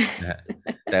นะฮะ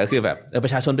แต่ก็คือแบบปร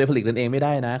ะชาชนไปผลิตกันเองไม่ไ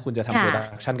ด้นะคุณจะทำ ค่ะ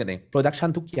production กันเอง production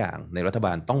ทุกอย่างในรัฐบ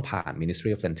าลต้องผ่าน Ministry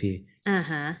of Plenty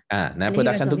ฮะ นะ อันนี้คือ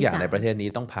production ทุกอย่าง กระทรวงที่ ในประเทศนี้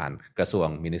ต้องผ่านกระทรวง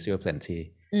Ministry of Plenty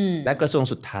และ กระทรวง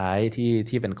สุดท้าย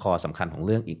ที่เป็นคอสำคัญของเ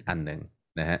รื่องอีกอันหนึ่ง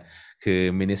นะฮะคือ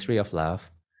Ministry of Love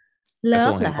กระท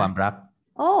รวงแห่งความรัก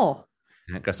น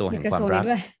ะกระทรวงแห่งความรัก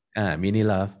Mini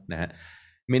Love นะฮะ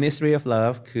Ministry of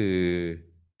Love คือ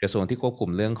กระทรวงที่ควบคุม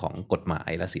เรื่องของกฎหมาย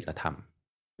และศีลธรรม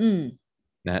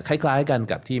นะคล้ายๆกัน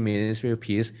กับที่ Ministry of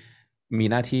Peace มี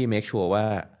หน้าที่ make sure ว่า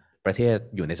ประเทศ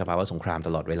อยู่ในสภาวะสงครามต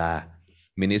ลอดเวลา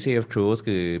Ministry of Truth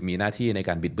คือมีหน้าที่ใน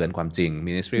การบิดเบือนความจริง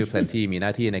Ministry of Plenty มีหน้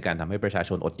าที่ในการทำให้ประชาช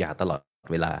นอดอยากตลอด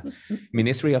เวลา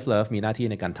Ministry of Love มีหน้าที่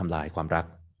ในการทำลายความรัก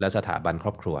และสถาบันคร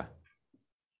อบครัว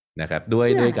นะครับด้ว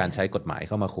ยการใช้กฎหมายเ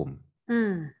ข้ามาคุม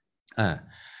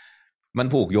มัน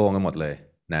ผูกโยงกันหมดเลย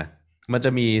นะมันจะ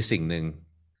มีสิ่งหนึ่ง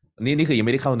นี่คือยังไ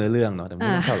ม่ได้เข้าเนื้อเรื่องเนาะแต่ไม่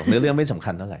ต้องเข้าหรอกเนื้อเรื่องไม่สำ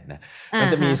คัญเท่าไหร่นะมัน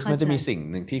จะมีสิ่ง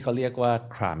หนึ่งที่เขาเรียกว่า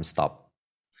crime stop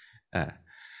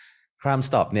crime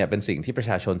stop เนี่ยเป็นสิ่งที่ประ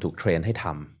ชาชนถูกเทรนให้ท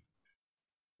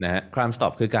ำนะฮะ crime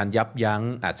stop คือการยับยั้ง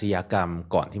อาชญากรรม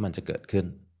ก่อนที่มันจะเกิดขึ้น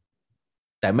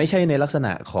แต่ไม่ใช่ในลักษณ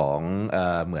ะของ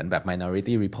เหมือนแบบ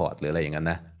minority report หรืออะไรอย่างนั้น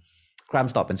นะ crime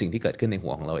stop เป็นสิ่งที่เกิดขึ้นในหั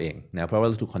วของเราเองนะเพราะว่า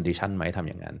เราถูก condition มาให้ทำ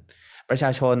อย่างนั้นประชา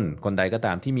ชนคนใดก็ต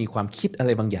ามที่มีความคิดอะไ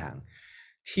รบางอย่าง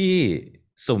ที่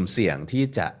สุ่มเสี่ยงที่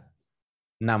จะ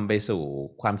นำไปสู่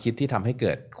ความคิดที่ทำให้เ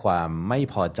กิดความไม่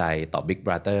พอใจต่อ Big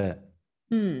Brother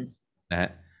นะฮะ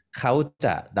เขาจ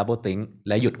ะ double think แ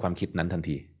ละหยุดความคิดนั้นทัน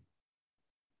ที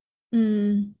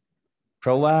เพร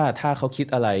าะว่าถ้าเขาคิด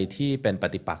อะไรที่เป็นป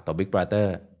ฏิปักษ์ต่อ Big Brother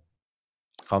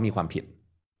เขามีความผิด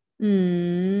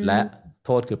และโท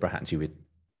ษคือประหารชีวิต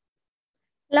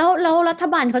แล้วรัฐ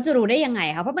บาลเขาจะรู้ได้ยังไง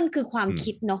คะเพราะมันคือความ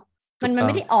คิดเนาะมันไ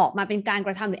ม่ได้ออกมาเป็นการก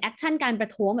ระทำหรือแอคชั่นการปร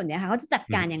ะท้วงแบบนี้ค่ะเขาจะจัด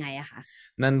การยังไงอะคะ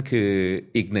นั่นคือ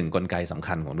อีกหนึ่งกลไกสำ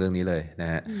คัญของเรื่องนี้เลยนะ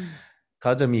ฮะเข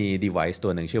าจะมี device ตั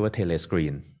วหนึ่งชื่อว่า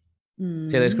telescreen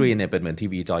telescreen เนี่ยเป็นเหมือนที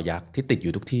วีจอยักษ์ที่ติดอ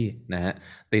ยู่ทุกที่นะฮะ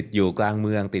ติดอยู่กลางเ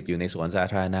มืองติดอยู่ในสวนสา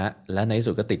ธารณะและในที่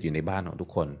สุดก็ติดอยู่ในบ้านของทุก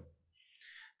คน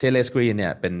telescreen เนี่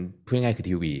ยเป็นพูดง่ายๆคือ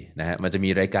ทีวีนะฮะมันจะมี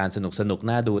รายการสนุก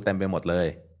น่าดูเต็มไปหมดเลย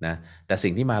นะแต่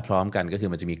สิ่งที่มาพร้อมกันก็คือ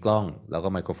มันจะมีกล้องแล้วก็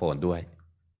ไมโครโฟนด้วย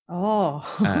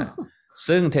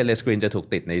ซึ่ง telescreen จะถูก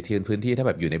ติดในพื้นที่ถ้าแ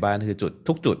บบอยู่ในบ้านคือจุด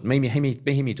ทุกจุดไม่ใ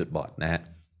ห้มีจุดบอดนะฮะ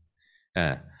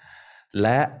แล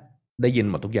ะได้ยิน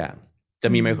หมดทุกอย่างจะ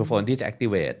มีไมโครโฟนที่จะ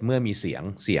activate เมื่อมีเสีย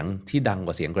งที่ดังก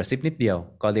ว่าเสียงกระซิบนิดเดียว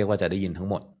ก็เรียกว่าจะได้ยินทั้ง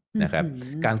หมดนะครับ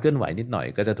การเคลื่อนไหวนิดหน่อย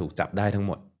ก็จะถูกจับได้ทั้งห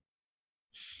มด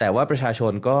แต่ว่าประชาช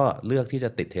นก็เลือกที่จะ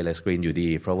ติด telescreen อยู่ดี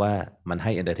เพราะว่ามันใ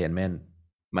ห้ entertainment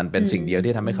มันเป็นสิ่งเดียว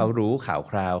ที่ทำให้เขารู้ข่าว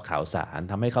คราวข่าวสาร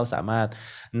ทำให้เขาสามารถ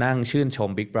นั่งชื่นชม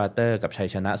Big Brother กับชัย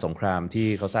ชนะสงครามที่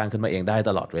เขาสร้างขึ้นมาเองได้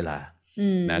ตลอดเวลา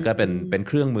นะก็เป็นเ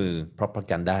ครื่องมือ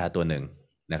propaganda ตัวหนึ่ง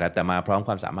นะครับแต่มาพร้อมค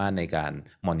วามสามารถในการ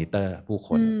มอนิเตอร์ผู้ค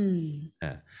น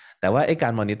แต่ว่าไอ้กา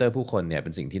รมอนิเตอร์ผู้คนเนี่ยเป็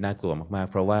นสิ่งที่น่ากลัวมาก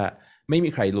ๆเพราะว่าไม่มี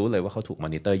ใครรู้เลยว่าเขาถูกมอ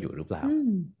นิเตอร์อยู่หรือเปล่า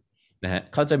นะฮะ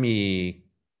เขาจะมี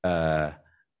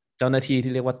เจ้าหน้าที่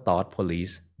ที่เรียกว่า thought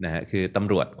police นะฮะคือต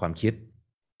ำรวจความคิด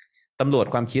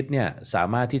เนี่ยสา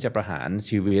มารถที่จะประหาร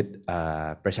ชีวิต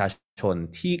ประชาชน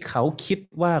ที่เขาคิด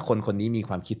ว่าคนนี้มีค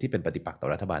วามคิดที่เป็นปฏิปักษ์ต่อ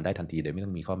รัฐบาลได้ทันทีโดยไม่ต้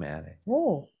องมีข้อแม้อะไร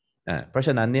เพราะฉ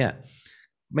ะนั้นเนี่ย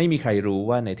ไม่มีใครรู้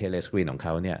ว่าในเทเลสกรีนของเข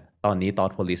าเนี่ยตอนนี้ตอ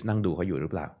ดโพลิสนั่งดูเขาอยู่หรือ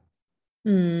เปล่า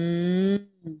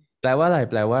แปลว่าอะไร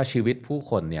แปลว่าชีวิตผู้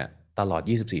คนเนี่ยตลอด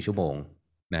24ชั่วโมง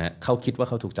นะฮะเขาคิดว่า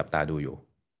เขาถูกจับตาดูอยู่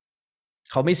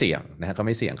เขาไม่เสี่ยงนะฮะเขาไ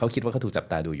ม่เสี่ยงเขาคิดว่าเขาถูกจับ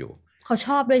ตาดูอยู่เขาช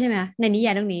อบด้วยใช่ไหมในนิย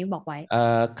ายเรื่องนี้บอกไว้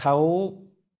เ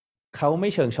ขาไม่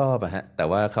เชิงชอบอะฮะแต่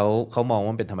ว่าเขามองว่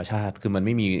ามันเป็นธรรมชาติคือมันไ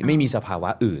ม่มีสภาวะ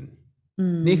อื่น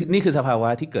นี่คือสภาวะ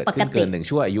ที่เกิดขึ้นเกิน1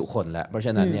ชั่วอายุคนแล้วเพราะฉ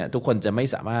ะนั้นเนี่ยทุกคนจะไม่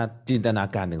สามารถจินตนา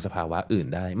การถึงสภาวะอื่น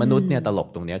ได้มนุษย์เนี่ยตลก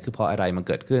ตรงนี้คือพออะไรมัน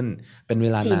เกิดขึ้นเป็นเว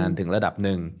ลานานถึงระดับห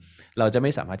นึ่งเราจะไ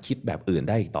ม่สามารถคิดแบบอื่น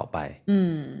ได้อีกต่อไป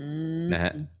นะฮ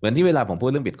ะเหมือนที่เวลาผมพูด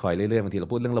เรื่อง Bitcoin เรื่อยๆบางทีเรา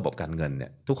พูดเรื่องระบบการเงินเนี่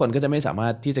ยทุกคนก็จะไม่สามา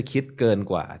รถที่จะคิดเกิน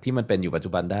กว่าที่มันเป็นอยู่ปัจจุ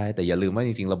บันได้แต่อย่าลืมว่าจ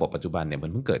ริงๆระบบปัจจุบันเนี่ยมั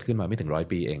นเพิ่งเกิดขึ้นมาไม่ถึง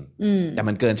100 ปีเองแต่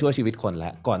มันเกินชั่วชีวิตคนแล้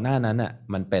วก่อนหน้านั้นอ่ะ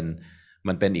มันเ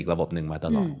ป็นอีกระบบหนึ่งมาต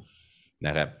ลอดน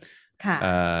ะครับ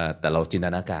แต่เราจินต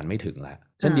นาการไม่ถึงแล้ว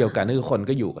เช่นเดียวกันคือคน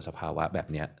ก็อยู่กับสภาวะแบบ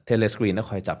นี้เทเลสกรีนก็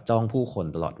คอยจับจ้องผู้คน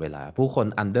ตลอดเวลาผู้คน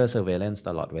under surveillance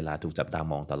ตลอดเวลาถูกจับตา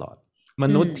มองตลอดม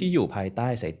นุษย์ที่อยู่ภายใต้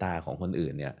สายตาของคนอื่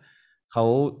นเนี่ยเขา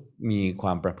มีคว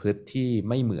ามประพฤติที่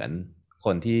ไม่เหมือนค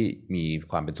นที่มี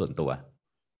ความเป็นส่วนตัว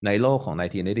ในโลกของ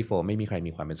1984ไม่มีใคร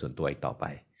มีความเป็นส่วนตัวอีกต่อไป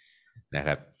นะค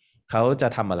รับเขาจะ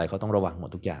ทำอะไรเขาต้องระวังหมด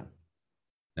ทุกอย่าง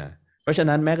นะเพราะฉะ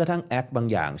นั้นแม้กระทั่งแอคบาง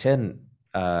อย่างเช่น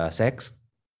เซ็กส์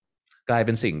กลายเ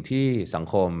ป็นสิ่งที่สัง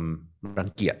คมรัง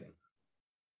เกียจ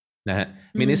นะฮะ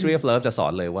Ministry of Love จะสอ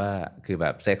นเลยว่าคือแบ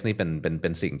บเซ็กส์นี่เป็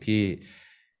นสิ่ง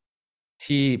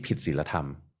ที่ผิดศีลธรรม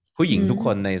ผู้หญิงทุกค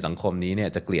นในสังคมนี้เนี่ย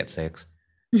จะเกลียดเซ็กส์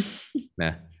น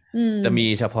ะจะมี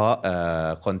เฉพาะ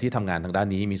คนที่ทำงานทางด้าน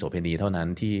นี้มีโสเภณีเท่านั้น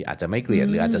ที่อาจจะไม่เกลียด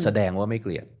หรืออาจจะแสดงว่าไม่เก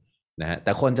ลียดนะฮะแ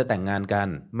ต่คนจะแต่งงานกัน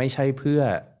ไม่ใช่เพื่อ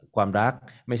ความรัก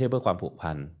ไม่ใช่เพื่อความผูก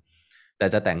พันแต่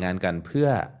จะแต่งงานกันเพื่อ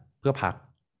พรรค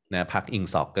นะพรรคอิง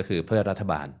ซอกก็คือเพื่อรัฐ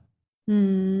บาล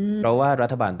เพราะว่ารั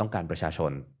ฐบาลต้องการประชาช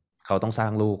นเขาต้องสร้า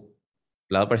งลูก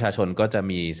แล้วประชาชนก็จะ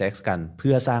มีเซ็กส์กันเ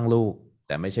พื่อสร้างลูกแ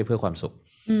ต่ไม่ใช่เพื่อความสุข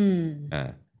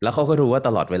แล้วเขาก็รู้ว่าต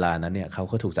ลอดเวลานั้นเนี่ยเขา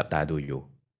ก็ถูกจับตาดูอยู่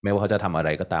ไม่ว่าเขาจะทำอะไร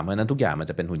ก็ตามเพราะนั้นทุกอย่างมัน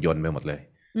จะเป็นหุ่นยนต์ไปหมดเลย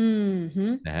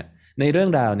นะฮะในเรื่อง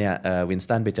ราวเนี่ยวินส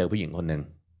ตันไปเจอผู้หญิงคนหนึ่ง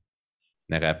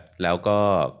นะครับแล้วก็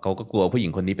เขาก็กลัวผู้หญิ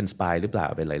งคนนี้เป็นสปายหรือเปล่า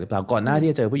เป็นอะไรหรือเปล่าก่อนหน้าที่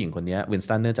จะเจอผู้หญิงคนนี้วินส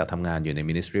ตันเนื่องจากทำงานอยู่ใน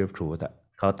Ministry of Truth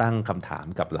เขาตั้งคำถาม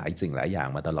กับหลายสิ่งหลายอย่าง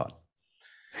มาตลอด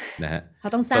นะฮะเขา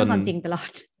ต้องสร้างความจริงตลอด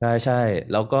ใช่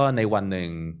ๆแล้วก็ในวันหนึ่ง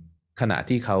ขณะ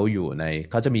ที่เขาอยู่ใน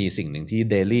เขาจะมีสิ่งหนึ่งที่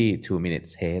Daily 2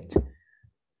 Minutes Hate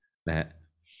นะฮะ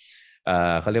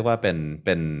เขาเรียกว่าเ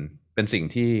ป็นสิ่ง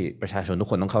ที่ประชาชนทุก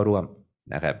คนต้องเข้าร่วม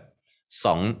นะครับ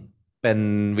เป็น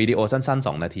วิดีโอสั้นๆ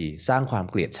2 นาทีสร้างความ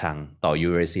เกลียดชังต่อยู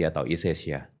เรเซียต่ออีสเอเ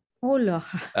ชียโอ้เหรอ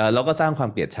คะแล้วก็สร้างความ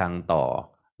เกลียดชังต่อ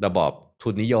ระบอบทุ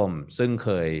นนิยมซึ่งเค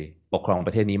ยปกครองป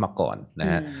ระเทศนี้มาก่อนนะ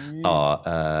ฮะ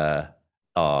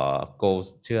ต่อโก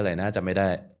ชื่ออะไรนะจำไม่ได้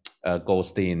โกล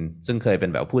สตีนซึ่งเคยเป็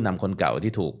นแบบผู้นำคนเก่า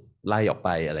ที่ถูกไล่ออกไป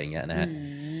อะไรเงี้ยนะฮะ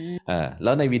แ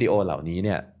ล้วในวิดีโอเหล่านี้เ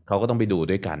นี่ยเขาก็ต้องไปดู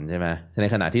ด้วยกันใช่ไหมใน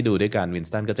ขณะที่ดูด้วยกันวิน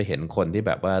สตันก็จะเห็นคนที่แ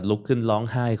บบว่าลุกขึ้นร้อง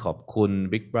ไห้ขอบคุณ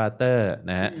Big Brother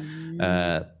นะฮะ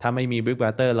ถ้าไม่มี Big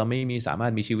Brother เราไม่มีสามาร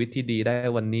ถมีชีวิตที่ดีได้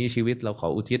วันนี้ชีวิตเราขอ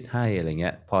อุทิศให้อะไรเงี้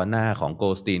ยพอหน้าของโก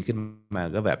ลสตีนขึ้นมา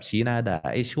ก็แบบชี้หน้าด่า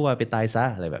ไอ้ชั่วไปตายซะ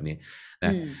อะไรแบบนี้น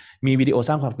ะมีวิดีโอส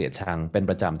ร้างความเกลียดชังเป็น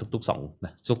ประจำ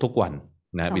ทุกวัน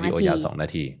นะวิดีโอยาว2 นา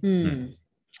ที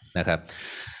นะครับ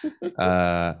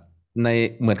ใน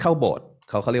เหมือนเข้าโบสถ์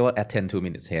เขาเรียกว่า attend 2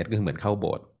 minutes hate ก็คือเหมือนเข้าโบ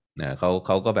สถ์นะเ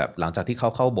ขาก็แบบหลังจากที่เขา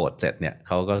เข้าโบสถ์เสร็จเนี่ยเ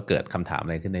ขาก็เกิดคำถามอะ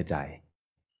ไรขึ้นในใจ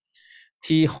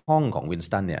ที่ห้องของวินส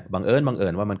ตันเนี่ยบังเอิ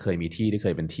ญว่ามันเคยมีที่ที่เค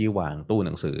ยเป็นที่วางตู้ห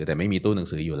นังสือแต่ไม่มีตู้หนัง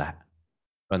สืออยู่ละ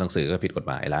เพราะหนังสือก็ผิดกฎ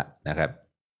หมายละนะครับ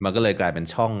มันก็เลยกลายเป็น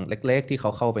ช่องเล็กๆที่เขา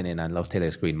เข้าไปในนั้นแล้วเทเล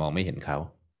สกรีนมองไม่เห็นเขา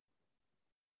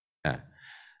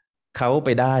ไป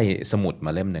ได้สมุดม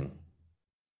าเล่มหนึ่ง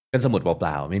เป็นสมุดเป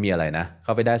ล่าๆไม่มีอะไรนะเข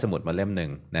าไปได้สมุดมาเล่มหนึ่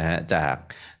งนะฮะจา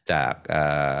ก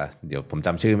เดี๋ยวผมจ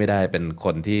ำชื่อไม่ได้เป็นค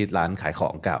นที่ร้านขายขอ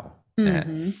งเก่านะฮะ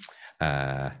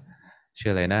ชื่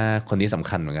ออะไรนะคนนี้สำ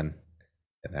คัญเหมือนกัน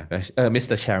นะมิสเ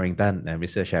ตอร์แชริงตันนะมิ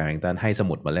สเตอร์แชริงตันให้ส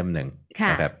มุดมาเล่มหนึ่ง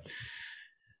นะครับ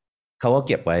เขาก็เ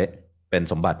ก็บไว้เป็น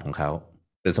สมบัติของเขา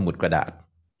เป็นสมุดกระดาษ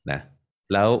นะ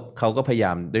แล้วเขาก็พยาย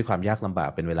ามด้วยความยากลำบาก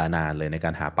เป็นเวลานานเลยในกา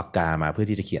รหาปากกามาเพื่อ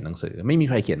ที่จะเขียนหนังสือไม่มี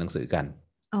ใครเขียนหนังสือกัน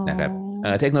นะครับ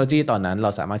เทคโนโลยีตอนนั้นเรา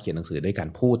สามารถเขียนหนังสือด้วยการ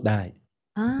พูดได้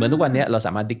เหมือนทุกวันนี้เราส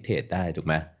ามารถดิกเทตได้ถูกไ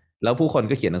หมแล้วผู้คน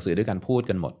ก็เขียนหนังสือด้วยการพูด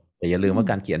กันหมดแต่อย่าลืมว่า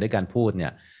การเขียนด้วยการพูดเนี่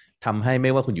ยทำให้ไ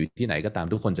ม่ว่าคุณอยู่ที่ไหนก็ตาม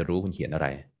ทุกคนจะรู้คุณเขียนอะไร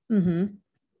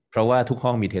เพราะว่าทุกห้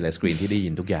องมีเทเลสกรีนที่ได้ยิ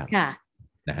นทุกอย่าง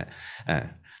นะฮะ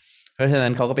เพราะฉะนั้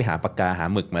นเขาก็ไปหาปากกาหา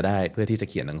หมึกมาได้เพื่อที่จะ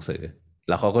เขียนหนังสือ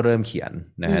แล้วเขาก็เริ่มเขียน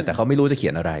นะฮะแต่เขาไม่รู้จะเขี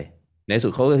ยนอะไรในสุ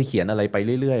ดเขาก็เขียนอะไรไป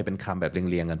เรื่อยๆเป็นคำแบบ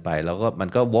เรียงๆกันไปแล้วก็มัน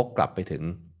ก็วกกลับไปถึง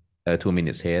2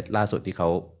 minutes hate ล่าสุดที่เ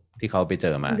ขาไปเจ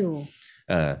อมา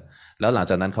แล้วหลัง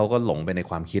จากนั้นเขาก็หลงไปใน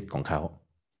ความคิดของเขา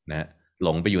นะหล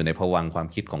งไปอยู่ในภวังค์ความ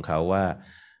คิดของเขาว่า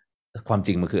ความจ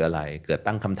ริงมันคืออะไรเกิด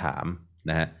ตั้งคำถาม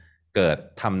นะฮะเกิด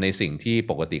ทำในสิ่งที่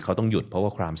ปกติเขาต้องหยุดเพราะว่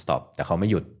า crime stop แต่เขาไม่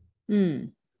หยุด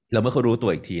แล้วเมื่อเขารู้ตั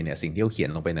วอีกทีเนี่ยสิ่งที่เขาเขียน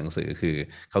ลงไปในหนังสือคือ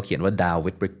เขาเขียนว่า down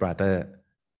with Big Brother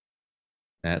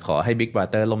นะขอให้ Big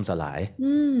Brother ล่มสลาย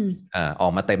ออ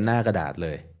กมาเต็มหน้ากระดาษเล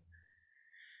ย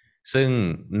ซึ่ง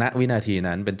ณวินาที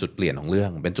นั้นเป็นจุดเปลี่ยนของเรื่อ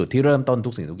งเป็นจุดที่เริ่มต้นทุ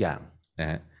กสิ่งทุกอย่างนะ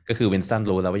ฮะก็คือวินสตัน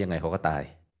รู้แล้วว่ายังไงเขาก็ตาย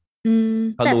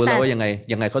เขารู้แล้วว่ายังไ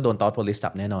งเขาโดนตอสโพลิสจั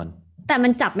บแน่นอนแต่มั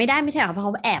นจับไม่ได้ไม่ใช่หรอเพราะเข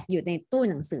าแอบอยู่ในตู้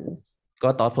หนังสือก็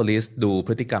ตอสโพลิสดูพ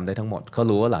ฤติกรรมได้ทั้งหมดเขา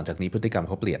รู้ว่าหลังจากนี้พฤติกรรมเ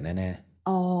ขาเปลี่ยนแน่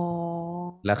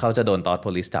ๆแล้วเขาจะโดนตอสโพ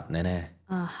ลิสจับแน่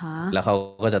ๆแล้วเขา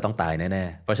ก็จะต้องตายแน่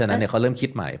ๆเพราะฉะนั้นเนี่ยเขาเริ่มคิด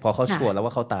ใหม่พอเขาชัวร์แล้วว่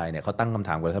าเขาตายเนี่ยเขาตั้งคำถ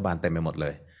ามกับรัฐบาลเต็มไปหมดเล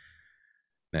ย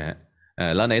นะฮะ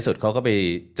แล้วในสุดเขาก็ไป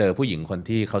เจอผู้หญิงคน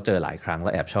ที่เขาเจอหลายครั้งแล้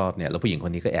วแอบชอบเนี่ยแล้วผู้หญิงค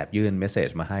นนี้ก็แอบยื่นเมสเสจ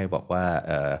มาให้บอกว่า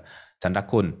ฉันรัก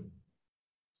คุณ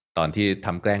ตอนที่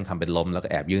แกล้งทำเป็นล้มแล้วก็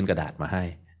แอบยื่นกระดาษมาให้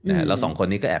นะแล้ว2 คน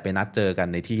นี้ก็แอบไปนัดเจอกัน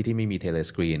ในที่ที่ไม่มีเทเลส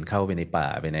กรีนเข้าไปในป่า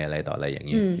ไปในอะไรต่ออะไรอย่าง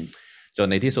นี้จน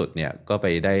ในที่สุดเนี่ยก็ไป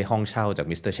ได้ห้องเช่าจาก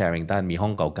มิสเตอร์แชริงตันมีห้อ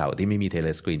งเก่าๆที่ไม่มีเทเล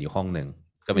สกรีนอยู่ห้องหนึ่ง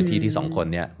ก็เป็นที่ที่2 คน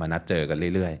เนี่ยมานัดเจอกัน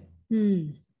เรื่อย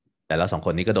ๆแต่แล้ว2 ค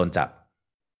นนี้ก็โดนจับ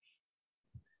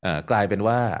กลายเป็น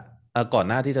ว่าก่อน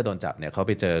หน้าที่จะโดนจับเนี่ยเขาไ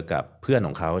ปเจอกับเพื่อนข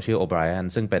องเขาชื่อโอไบรอัน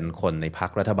ซึ่งเป็นคนในพรร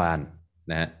ครัฐบาล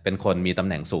นะฮะเป็นคนมีตำแ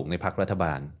หน่งสูงในพรรครัฐบ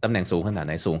าลตำแหน่งสูงขนาดไ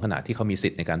หนสูงขนาดที่เขามีสิ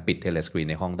ทธิ์ในการปิดเทเลสกรีน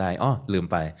ในห้องได้ลืม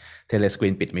ไปเทเลสกรี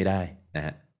นปิดไม่ได้นะฮ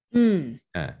ะ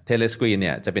เทเลสกรีนเ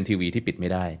นี่ยจะเป็นทีวีที่ปิดไม่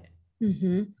ได้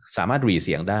สามารถรีเ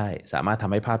สียงได้สามารถท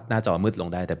ำให้ภาพหน้าจอมืดลง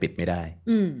ได้แต่ปิดไม่ได้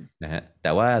นะฮะแ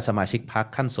ต่ว่าสมาชิกพรรค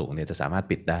ขั้นสูงเนี่ยจะสามารถ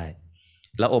ปิดได้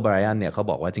แล้วโอไบรอันเนี่ยเขา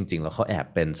บอกว่าจริงๆแล้วเขาแอบ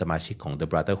เป็นสมาชิกของ The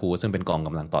Brotherhood ซึ่งเป็นกองก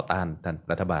ำลังต่อต้าน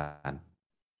รัฐบาล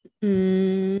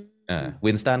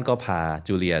วินสตันก็พา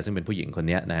จูเลียซึ่งเป็นผู้หญิงคน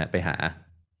นี้นะฮะไปหา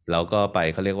แล้วก็ไป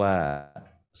เขาเรียกว่า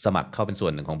สมัครเข้าเป็นส่ว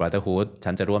นหนึ่งของ Brotherhood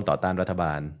ฉันจะร่วมต่อต้านรัฐบ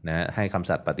าลนะฮะให้คำ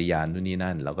สัตย์ปฏิญาณนู่นนี่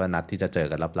นั่นแล้วก็นัดที่จะเจอ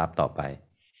กันลับๆต่อไป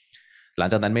หลัง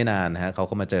จากนั้นไม่นานนะฮะเขา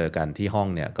ก็มาเจอกันที่ห้อง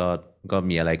เนี่ยก็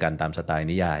มีอะไรกันตามสไตล์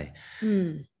นิยาย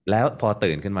แล้วพอ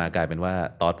ตื่นขึ้นมากลายเป็นว่า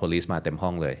ตอด police มาเต็มห้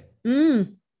องเลย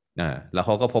แล้วเข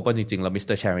าก็พบว่าจริงๆแล้วมิสเ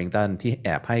ตอร์แชริงตันที่แอ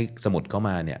บให้สมุดเข้าม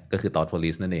าเนี่ยก็คือตอด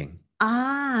police นั่นเอง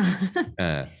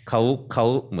เขา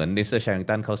เหมือนมิสเตอร์แชริง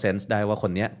ตันเขาเซนส์ได้ว่าค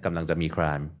นเนี้ยกำลังจะมี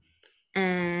crime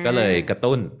ก็เลยกระ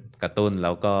ตุ้นแ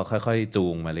ล้วก็ค่อยๆจู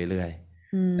งมาเรื่อย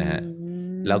ๆนะฮะ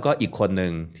แล้วก็อีกคนหนึ่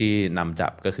งที่นำจั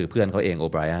บก็คือเพื่อนเขาเองโอ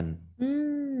ไบรอัน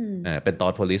เป็นตอ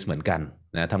ด police เหมือนกัน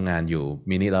นะทำงานอยู่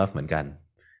มินิเลิฟเหมือนกัน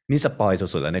นี่สปอย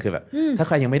สุดๆแล้วนะคือแบบถ้าใ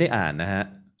ครยังไม่ได้อ่านนะฮะ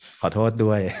ขอโทษ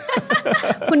ด้วย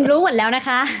คุณรู้หมดแล้วนะค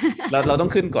ะ เราต้อ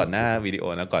งขึ้นก่อนหน้าวิดีโอ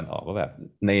นะก่อนออกก็แบบ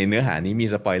ในเนื้อหานี้มี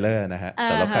สปอยเลอร์นะฮะ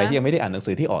สำหรับใครที่ยังไม่ได้อ่านหนัง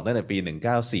สือที่ออกตั้งแต่ปี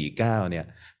1949เนี่ย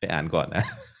ไปอ่านก่อนนะ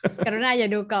กรุณาอย่า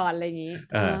ดูก่อนอะไรอย่างนี้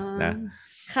นะ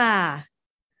ค่ะ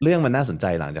เรื่องมันน่าสนใจ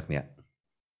หลังจากเนี้ย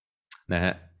นะฮ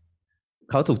ะ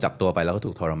เขาถูกจับตัวไปแล้วก็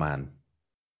ถูกทรมาน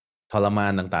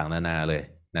ต่างๆนานาเลย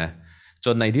นะจ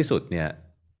นในที่สุดเนี่ย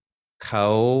เขา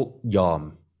ยอม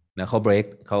นะเขาเบรก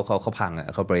เขาพังอ่ะ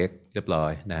เขาเบรกเรียบร้อ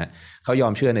ยนะฮะเขายอ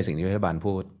มเชื่อในสิ่งที่รัฐบาล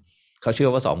พูดเขาเชื่อ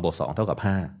ว่า2 บวก 2 เท่ากับ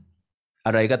 5อ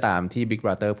ะไรก็ตามที่ Big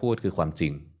Brother พูดคือความจริ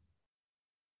ง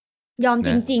ยอมจ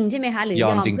ริงๆใช่ไหมคะหรือย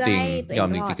อมจริงๆยอม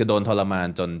จริงๆคือโดนทรมาน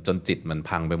จนจิตมัน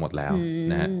พังไปหมดแล้ว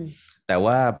นะฮะแต่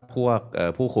ว่าพวก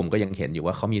ผู้คุมก็ยังเห็นอยู่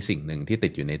ว่าเขามีสิ่งหนึ่งที่ติ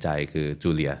ดอยู่ในใจคือจู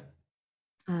เลีย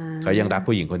เขายังรัก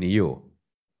ผู้หญิงคนนี้อยู่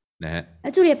นะฮะแล้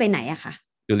วจูเลียไปไหนอะคะ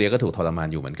จูเลียก็ถูกทรมาน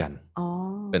อยู่เหมือนกัน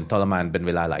เป็นทรมานเป็นเ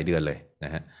วลาหลายเดือนเลยน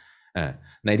ะฮะ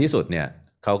ในที่สุดเนี่ย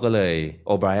เขาก็เลยโ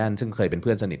อไบรอันซึ่งเคยเป็นเ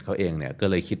พื่อนสนิทเขาเองเนี่ยก็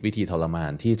เลยคิดวิธีทรมา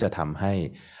นที่จะทำให้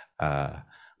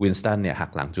วินสตันเนี่ยหั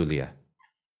กหลังจูเลีย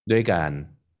ด้วยการ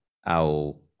เอา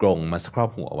กรงมาครอบ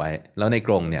หัวไว้แล้วในก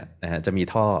รงเนี่ยนะฮะจะมี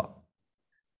ท่อ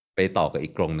ไปต่อกับอี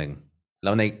กกรงหนึ่งแล้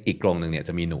วในอีกกรงหนึ่งเนี่ยจ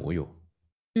ะมีหนูอยู่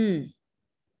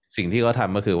สิ่งที่เขาท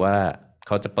ำก็คือว่าเ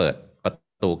ขาจะเปิดประ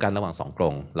ตูกั้นระหว่าง2 กร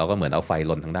งแล้วก็เหมือนเอาไฟ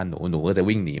ลนทางด้านหนูก็จะ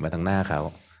วิ่งหนีมาทางหน้าเขา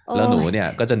แล้วหนูเนี่ย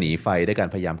ก็จะหนีไฟด้วยการ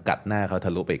พยายามกัดหน้าเขาท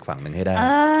ะลุไปอีกฝั่งหนึ่งให้ได้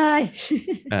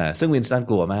ซึ่งวินสตัน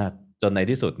กลัวมากจนใน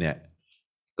ที่สุดเนี่ย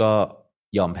ก็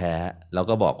ยอมแพ้แล้ว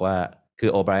ก็บอกว่าคือ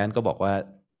โอไบรอันก็บอกว่า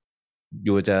อ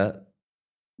ยู่จะ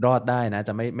รอดได้นะจ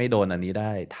ะไม่โดนอันนี้ไ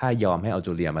ด้ถ้ายอมให้เอา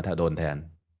จูเลียมาโดนแทน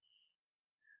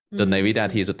จนในวินา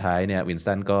ทีสุดท้ายเนี่ยวินส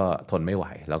ตันก็ทนไม่ไหว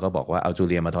แล้วก็บอกว่าเอาจู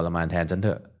เลียมาทรมานแทนฉันเถ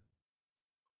อะ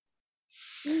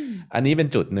อันนี้เป็น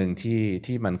จุดหนึ่ง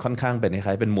ที่มันค่อนข้างเป็นค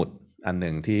ล้ายๆเป็นหมุดอันห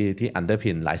นึ่งที่อันเดอร์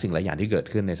พินหลายสิ่งหลายอย่างที่เกิด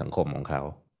ขึ้นในสังคมของเขา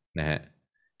นะฮะ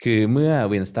คือเมื่อ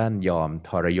วินสตันยอมท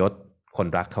รยศคน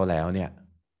รักเขาแล้วเนี่ย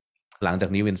หลังจาก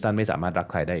นี้วินสตันไม่สามารถรัก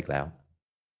ใครได้อีกแล้ว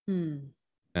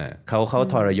เขา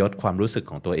ทรยศความรู้สึก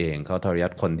ของตัวเองเขาทรย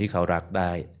ศคนที่เขารักไ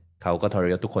ด้เขาก็ทร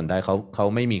ยศทุกคนได้เขา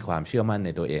ไม่มีความเชื่อมั่นใน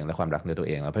ตัวเองและความรักในตัว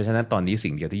เองแล้วเพราะฉะนั้นตอนนี้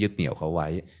สิ่งเดียวที่ยึดเหนี่ยวเขาไว้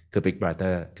คือ Big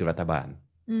Brother คือรัฐบาล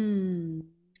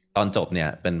ตอนจบเนี่ย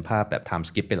เป็นภาพแบบไทม์ส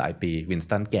กิปไปหลายปีวินส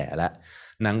ตันแก่แล้ว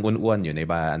นั่งอ้วนๆอยู่ใน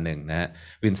บาร์อันหนึ่งนะฮะ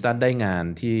วินสตันได้งาน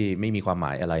ที่ไม่มีความหม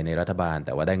ายอะไรในรัฐบาลแ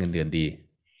ต่ว่าได้เงินเดือนดี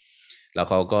แล้ว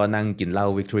เขาก็นั่งกินเหล้า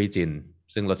วิกตอรี่จิน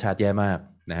ซึ่งรสชาติแย่มาก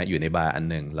นะฮะอยู่ในบาร์อัน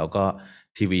หนึ่งแล้วก็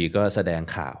ทีวีก็แสดง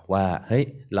ข่าวว่าเฮ้ย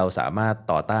เราสามารถ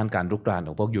ต่อต้านการรุกรานข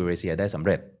องพวกยูเรเซียได้สำเ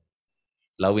ร็จ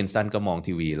แล้ววินสตันก็มอง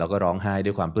ทีวีแล้วก็ร้องไห้ด้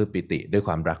วยความปลื้มปิติด้วยค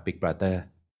วามรัก Big Brother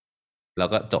แล้ว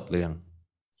ก็จบเรื่อง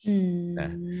นะ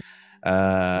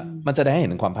มันจะได้เห็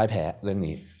นถึงความพ่ายแพ้เรื่อง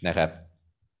นี้นะครับ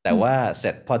แต่ว่า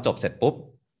พอจบเสร็จปุ๊บ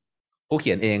ผู้เ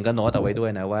ขียนเองก็โน้ตเอาไว้ด้ว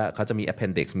ยนะว่าเขาจะมี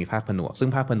appendix มีภาคผนวกซึ่ง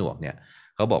ภาคผนวกเนี่ย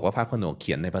เขาบอกว่าภาคผนวกเ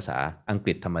ขียนในภาษาอังก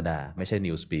ฤษธรรมดาไม่ใช่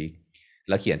Newspeak แ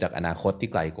ล้วเขียนจากอนาคตที่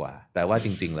ไกลกว่าแปลว่าจ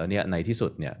ริงๆแล้วเนี่ยในที่สุ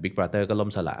ดเนี่ย Big Brother ก็ล่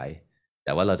มสลายแ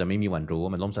ต่ว่าเราจะไม่มีวันรู้ว่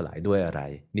ามันล่มสลายด้วยอะไร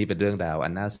นี่เป็นเรื่องราวอั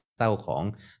นน่าเศร้าของ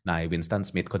นายวินสตันส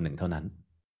มิธคนหนึ่งเท่านั้น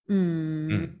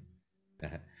น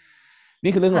ะฮะ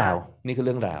นี่คือเรื่องราวนี่คือเ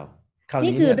รื่องราว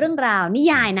นี่คือเรื่องราวนิ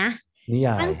ยายนะ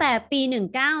ตั้งแต่ปี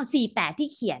1948ที่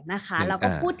เขียนนะคะแล้วก็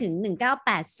พูดถึง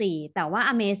1984แต่ว่า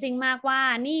Amazing มากว่า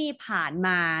นี่ผ่านม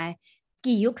า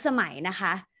กี่ยุคสมัยนะค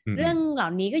ะเรื่องเหล่า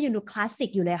นี้ก็ยังดูคลาสสิ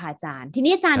กอยู่เลยค่ะอาจารย์ที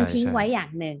นี้อาจารย์ทิ้งไว้อย่า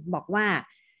งหนึ่งบอกว่า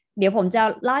เดี๋ยวผมจะ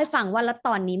เล่าให้ฟังว่าแล้วต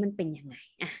อนนี้มันเป็นยังไง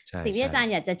สิ่งที่อาจาร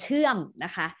ย์อยากจะเชื่อมน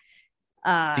ะคะ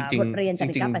จริงบทเรียนจาก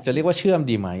จริงจะเรียกว่าเชื่อม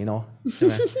ดีไหมเนาะใช่ไ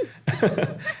หม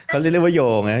เขาเรียกว่าโย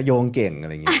งนะโยงเก่งอะไ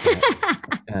รอย่างเงี้ย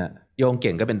โยงเ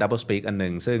ก่งก็เป็น double speak อันห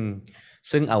นึ่ง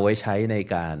ซึ่งเอาไว้ใช้ใน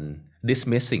การ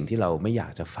dismiss สิ่งที่เราไม่อยา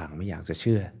กจะฟังไม่อยากจะเ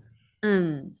ชื่อ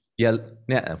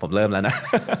เนี่ยผมเริ่มแล้วนะ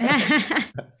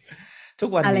ทุก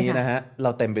วันนี้นะฮะเรา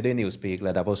เต็มไปด้วย new speak แล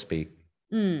ะ double speak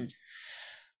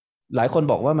หลายคน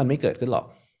บอกว่ามันไม่เกิดขึ้นหรอก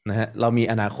นะฮะเรามี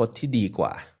อนาคตที่ดีกว่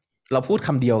าเราพูดค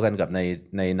ำเดียวกันกับใ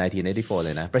น1984เล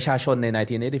ยนะประชาชนใน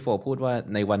1984พูดว่า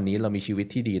ในวันนี้เรามีชีวิต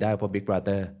ที่ดีได้เพราะ Big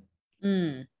Brother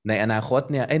ในอนาคต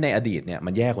เนี่ยในอดีตเนี่ย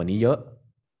มันแย่กว่านี้เยอะ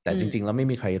แต่จริงๆแล้วไม่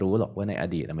มีใครรู้หรอกว่าในอ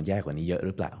ดีตมันแย่กว่านี้เยอะห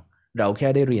รือเปล่าเราแค่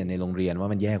ได้เรียนในโรงเรียนว่า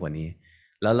มันแย่กว่านี้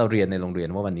แล้วเราเรียนในโรงเรียน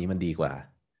ว่าวันนี้มันดีกว่า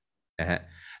นะฮะ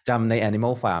จำใน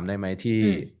Animal Farm ได้ไหมที่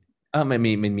มัน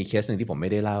มีเคสหนึ่งที่ผมไ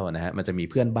ม่ได้เล่านะฮะมันจะมี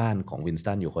เพื่อนบ้านของวินส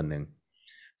ตันอยู่คนหนึ่ง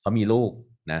เขามีลูก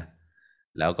นะ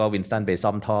แล้วก็วินสตันไปซ่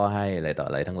อมท่อให้อะไรต่อ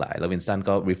อะไรทั้งหลายแล้ววินสตัน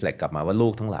ก็รีเฟล็กกลับมาว่าลู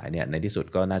กทั้งหลายเนี่ยในที่สุด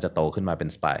ก็น่าจะโตขึ้นมาเป็น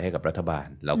สปายให้กับรัฐบาล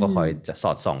แล้วก็คอยจะส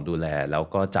อดส่องดูแลแล้ว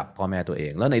ก็จับพ่อแม่ตัวเอ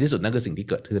งแล้วในที่สุดนั่นคือสิ่งที่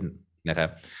เกิดขึ้นนะครับ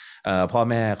พ่อ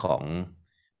แม่ของ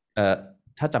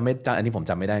ถ้าจำไม่อันนี้ผม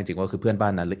จำไม่ได้จริงๆว่าคือเพื่อนบ้า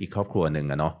นนั้นหรืออีกครอบครัวหนึ่ง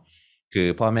อะเนาะคือ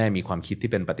พ่อแม่มีความคิด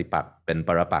ที่เป็นปฏิปักษ์เป็นป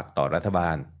รปักษ์ต่อรัฐบา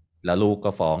ลแล้วลูก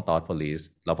ก็ฟ้องตอด police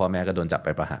แล้วพ่อแม่ก็โดนจับไป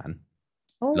ประหาร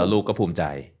แล้วลูกก็ภูมิใจ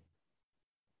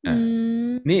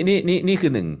นี่คื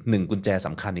อหนึ่งกุญแจส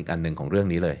ำคัญอีกอันหนึ่งของเรื่อง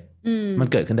นี้เลยมัน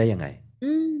เกิดขึ้นได้ยังไง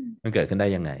มันเกิดขึ้นได้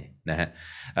ยังไงนะฮะ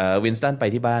วินสตันไป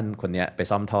ที่บ้านคนเนี้ยไป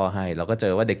ซ่อมท่อให้เราก็เจ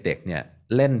อว่าเด็กๆเนี่ย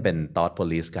เล่นเป็นตอด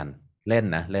police กันเล่น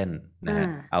นะฮะ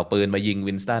เอาปืนมายิง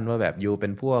วินสตันว่าแบบยูเป็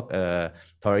นพวก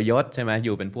ทรยศใช่ไหม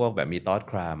ยูเป็นพวกแบบมีตอด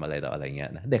ครามอะไรต่ออะไรเงี้ย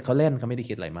นะเด็กเขาเล่นเขาไม่ได้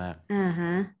คิดอะไรมาก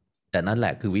แต่นั่นแหล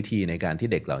ะคือวิธีในการที่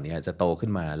เด็กเหล่านี้จะโตขึ้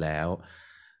นมาแล้ว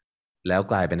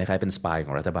กลายเป็นคล้ายๆเป็นสปายข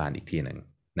องรัฐบาลอีกทีหนึ่ง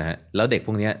นะฮะแล้วเด็กพ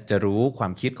วกนี้จะรู้ควา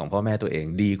มคิดของพ่อแม่ตัวเอง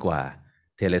ดีกว่า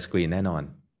เทเลสกรีนแน่นอน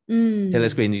เทเล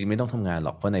สกรีนจริงๆไม่ต้องทำงานหร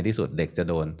อกเพราะในที่สุดเด็กจะ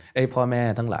โดนพ่อแม่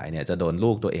ทั้งหลายเนี่ยจะโดน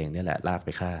ลูกตัวเองนี่แหละลากไป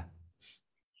ฆ่า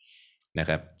นะ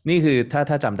ครับนี่คือ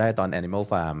ถ้าจำได้ตอน Animal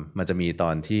Farm มันจะมีตอ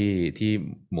นที่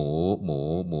ห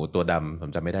มูตัวดำผม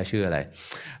จำไม่ได้ชื่ออะไร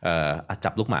จั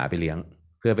บลูกหมาไปเลี้ยง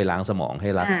เพื่อไปล้างสมองให้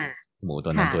รักหมูตั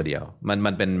วนั้นตัวเดียว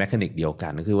มันเป็นแมคานิกเดียวกั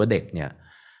นก็คือว่าเด็กเนี่ย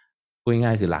พูดง่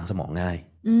ายๆคือล้างสมองง่าย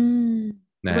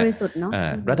นะบริสุทธิ์เนาะ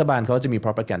รัฐบาลเขาจะมี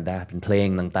propaganda เป็นเพลง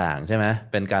ต่างๆใช่ไหม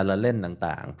เป็นการละเล่น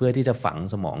ต่างๆเพื่อที่จะฝัง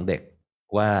สมองเด็ก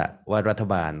ว่ารัฐ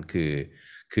บาลคื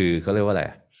อเขาเรียกว่าอะไร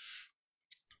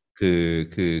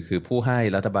คือผู้ให้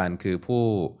รัฐบาลคือ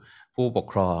ผู้ปก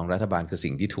ครองรัฐบาลคือ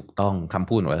สิ่งที่ถูกต้องคำ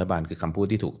พูดของรัฐบาลคือคำพูด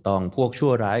ที่ถูกต้องพวกชั่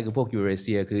วร้ายคือพวกยูเรเ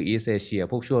ซียคืออีสเอเชีย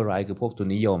พวกชั่วร้ายคือพวกทุน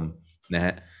นิยมนะฮ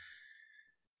ะ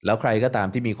แล้วใครก็ตาม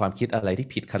ที่มีความคิดอะไรที่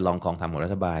ผิดคันลองคองธรรมของรั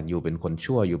ฐบาลอยู่เป็นคน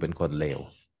ชั่วอยู่เป็นคนเลว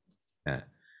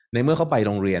ในเมื่อเขาไปโ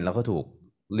รงเรียนแล้วเขาถูก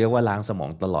เรียกว่าล้างสมอง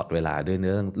ตลอดเวลาด้วย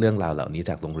เรื่องราวเหล่านี้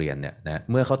จากโรงเรียนเนี่ยนะ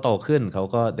เมื่อเขาโตขึ้นเขา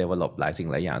ก็ develop หลายสิ่ง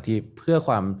หลายอย่างที่เพื่อค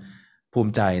วามภู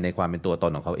มิใจในความเป็นตัวต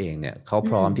นของเขาเองเนี่ยเขา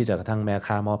พร้อมที่จะกระทั่ง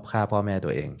ฆ่าพ่อแม่ตั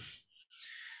วเอง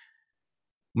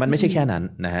มันไม่ใช่แค่นั้น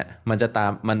นะฮะมันจะตา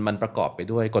มมันประกอบไป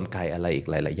ด้วยกลไกอะไรอีก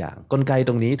หลายๆอย่างกลไกต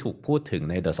รงนี้ถูกพูดถึง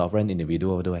ใน The Sovereign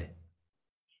Individual ด้วย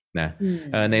นะ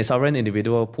ใน Sovereign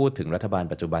Individual พูดถึงรัฐบาล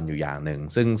ปัจจุบันอยู่อย่างหนึ่ง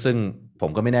ซึ่งผม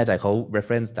ก็ไม่แน่ใจเขา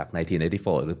reference จาก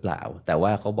1984หรือเปล่าแต่ว่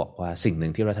าเขาบอกว่าสิ่งหนึ่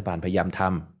งที่รัฐบาลพยายามท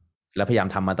ำและพยายาม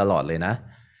ทำมาตลอดเลยนะ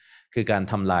คือการ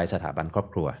ทำลายสถาบันครอบ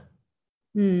ครัว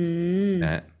น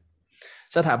ะ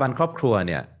สถาบันครอบครัวเ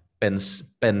นี่ยเ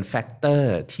ป็นแฟกเตอ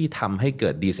ร์ที่ทำให้เกิ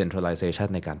ด decentralization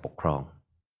ในการปกครอง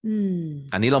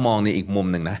อันนี้เรามองในอีกมุม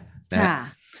หนึ่งนะ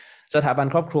สถาบัน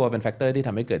ครอบครัวเป็นแฟกเตอร์ที่ท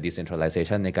ำให้เกิด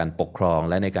decentralization ในการปกครอง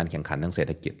และในการแข่งขันทางเศรษ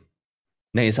ฐกิจ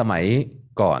ในสมัย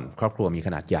ก่อนครอบครัวมีข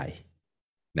นาดใหญ่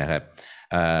นะครับ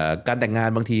การแต่งงาน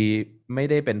บางทีไม่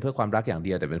ได้เป็นเพื่อความรักอย่างเ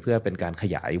ดียวแต่เป็นเพื่อเป็นการข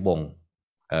ยายวง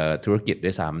ธุรกิจด้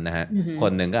วยซ้ำนะฮะค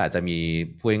นหนึ่งก็อาจจะมี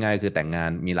พูดง่ายๆคือแต่งงาน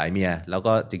มีหลายเมียแล้ว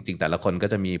ก็จริงๆแต่ละคนก็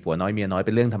จะมีผัวน้อยเมียน้อยเ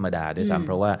ป็นเรื่องธรรมดาด้วยซ้ำเ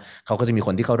พราะว่าเขาก็จะมีค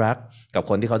นที่เขารักกับ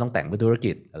คนที่เขาต้องแต่งเพื่อธุร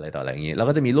กิจอะไรต่ออะไรอย่างนี้แล้ว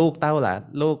ก็จะมีลูกเต้าหลาน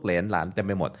ลูกเหลนหลานเต็มไ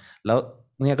ปหมดแล้ว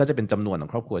เนี่ยก็จะเป็นจำนวนของ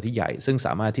ครอบครัวที่ใหญ่ซึ่งส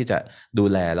ามารถที่จะดู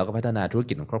แลแล้วก็พัฒนาธุร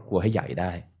กิจของครอบครัวให้ใหญ่ไ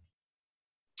ด้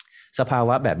สภาว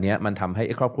ะแบบนี้มันทำให้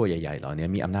ครอบครัวใหญ่ๆเหล่านี้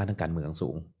มีอำนาจทางการเมืองสู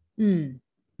ง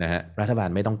นะฮะรัฐบาล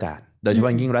ไม่ต้องการโดยเฉพา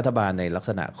ะยิ่งรัฐบาลในลัก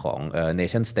ษณะของ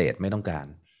nation state ไม่ต้องการ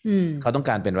เขาต้อง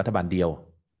การเป็นรัฐบาลเดียว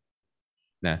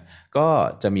นะก็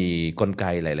จะมีกลไก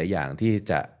หลายๆอย่างที่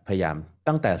จะพยายาม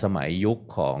ตั้งแต่สมัยยุค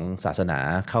ของศาสนา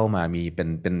เข้ามามีเ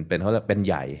ป็นเขาเป็น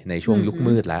ใหญ่ในช่วงยุค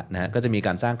มืดแล้วนะก็จะมีก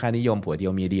ารสร้างค่านิยมผัวเดีย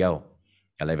วเมียเดียว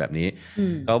อะไรแบบนี้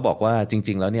เขาบอกว่าจ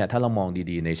ริงๆแล้วเนี่ยถ้าเรามอง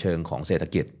ดีๆในเชิงของเศรษฐ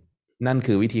กิจ นั่น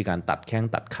คือวิธีการตัดแข้ง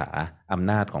ตัดขาอำ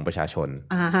นาจของประชาชน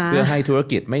ฮะ เพื่อให้ธุร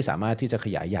กิจไม่สามารถที่จะข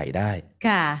ยายใหญ่ได้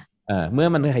ค่ะ เมื่อ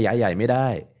มันขยายใหญ่ไม่ได้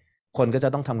คนก็จะ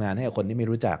ต้องทำงานให้กับคนที่ไม่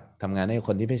รู้จักทำงานให้กับ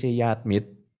คนที่ไม่ใช่ญาติมิตร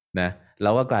นะแล้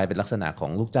วก็กลายเป็นลักษณะขอ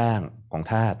งลูกจ้างของ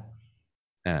ทาส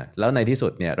แล้วในที่สุ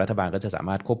ดเนี่ยรัฐบาลก็จะสาม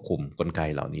ารถควบคุมกลไก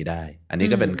เหล่านี้ได้อันนี้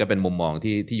ก็เป็นมุมมอง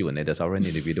ที่อยู่ใน The Sovereign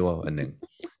Individual อันหนึ่ง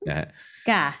นะฮะ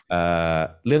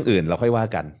เรื่องอื่นเราค่อยว่า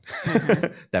กัน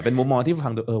แต่เป็นมุมมองที่ฟั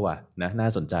งดูว่ะนะน่า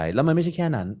สนใจแล้วมันไม่ใช่แค่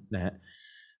นั้นนะฮะ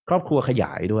ครอบครัวขย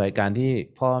ายด้วยการที่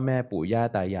พ่อแม่ปู่ย่า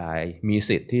ตายายมี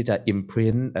สิทธิ์ที่จะ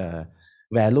imprint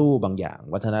value บางอย่าง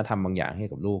วัฒนธรรมบางอย่างให้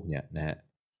กับลูกเนี่ยนะฮะ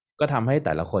ก็ทำให้แ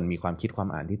ต่ละคนมีความคิดความ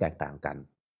อ่านที่แตกต่างกัน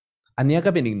อันนี้ก็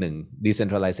เป็นอีกหนึ่ง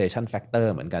decentralization factor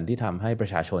เหมือนกันที่ทำให้ประ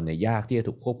ชาชนเนี่ยยากที่จะ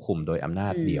ถูกควบคุมโดยอำนา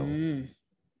จเดียว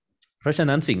เพราะฉะ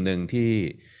นั้นสิ่งหนึ่งที่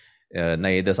ใน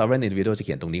The Sovereign Individual จะเ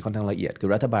ขียนตรงนี้ค่อนข้างละเอียดคือ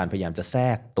รัฐบาลพยายามจะแทร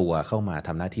กตัวเข้ามาท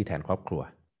ำหน้าที่แทนครอบครัว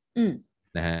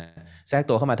นะฮะแทรก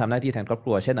ตัวเข้ามาทำหน้าที่แทนครอบค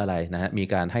รัวเช่นอะไรนะฮะมี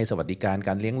การให้สวัสดิการก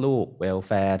ารเลี้ยงลูกเวลแ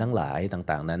ฟร์ทั้งหลาย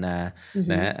ต่างๆนานา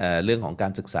นะฮะเรื่องของกา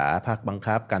รศึกษาภาคบัง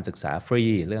คับการศึกษาฟรี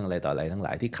เรื่องอะไรต่ออะไรทั้งหล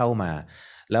ายที่เข้ามา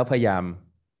แล้วพยายาม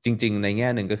จริงๆในแง่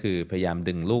หนึ่งก็คือพยายาม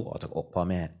ดึงลูกออกจากอกพ่อ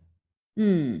แม่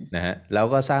นะฮะแล้ว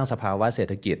ก็สร้างสภาวะเศรษ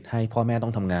ฐกิจให้พ่อแม่ต้อ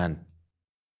งทำงาน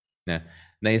นะ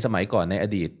ในสมัยก่อนในอ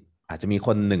ดีตอาจจะมีค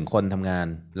น1คนทำงาน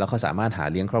แล้วเขาสามารถหา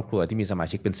เลี้ยงครอบครัวที่มีสมา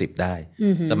ชิกเป็น10ได้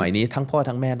สมัยนี้ทั้งพ่อ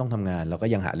ทั้งแม่ต้องทำงานแล้วก็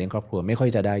ยังหาเลี้ยงครอบครัวไม่ค่อย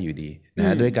จะได้อยู่ดีนะฮ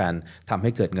ะด้วยการทำใ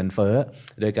ห้เกิดเงินเฟ้อ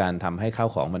โดยการทำให้ข้าว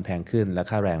ของมันแพงขึ้นและ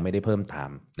ค่าแรงไม่ได้เพิ่มตาม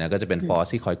นะก็จะเป็นฟอร์ส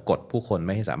ที่คอยกดผู้คนไ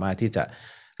ม่ให้สามารถที่จะ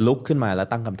ลุกขึ้นมาแล้ว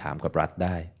ตั้งคำถามกับรัฐไ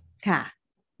ด้ค่ะ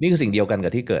นี่คือสิ่งเดียวกันกั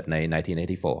บที่เกิดใน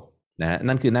 1984 นะฮะ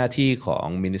นั่นคือหน้าที่ของ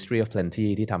Ministry of Plenty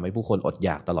ที่ทำให้ผู้คนอดอย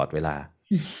ากตลอดเวลา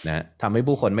นะทำให้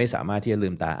ผู้คนไม่สามารถที่จะลื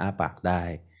มตาอ้าปากได้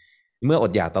เมื่ออ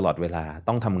ดอยากตลอดเวลา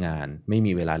ต้องทำงานไม่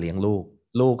มีเวลาเลี้ยงลูก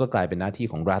ลูกก็กลายเป็นหน้าที่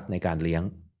ของรัฐในการเลี้ยง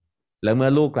แล้วเมื่อ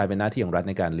ลูกกลายเป็นหน้าที่ของรัฐ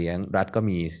ในการเลี้ยงรัฐก็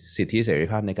มีสิทธิเสรี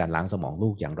ภาพในการล้างสมองลู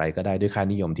กอย่างไรก็ได้ด้วยค่า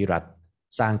นิยมที่รัฐ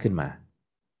สร้างขึ้นมา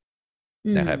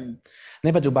นะครับใน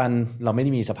ปัจจุบันเราไม่ไ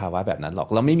ด้มีสภาวะแบบนั้นหรอก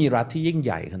เราไม่มีรัฐที่ยิ่งใ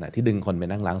หญ่ขนาดที่ดึงคนไป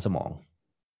นั่งล้างสมอง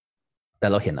แต่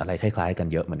เราเห็นอะไรคล้ายๆกัน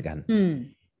เยอะเหมือนกัน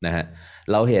นะฮะ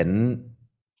เราเห็น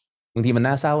บางทีมัน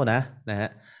น่าเศร้านะฮะ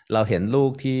เราเห็นลู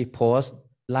กที่โพสต์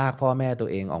ลากพ่อแม่ตัว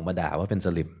เองออกมาด่าว่าเป็นส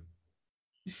ลิม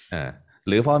ห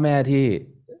รือพ่อแม่ที่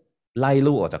ไล่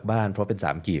ลูกออกจากบ้านเพราะเป็น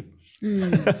3กีบ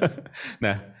น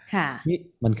ะนี่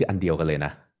มันคืออันเดียวกันเลยน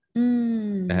ะ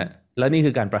ฮะแล้วนี่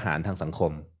คือการประหารทางสังค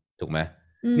มถูกไหม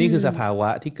นี่คือสภาวะ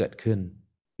ที่เกิดขึ้น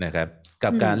นะครับกั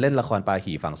บการเล่นละครปา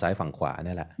หี่ฝั่งซ้ายฝั่งขวา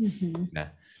นี่แหละนะ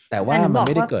แต่ว่ามันไ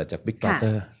ม่ได้เกิดจาก Big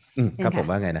Brother ครับผม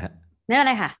ว่าไงนะฮะนี่อะ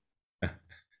ไรค่ะ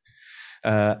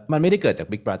มันไม่ได้เกิดจาก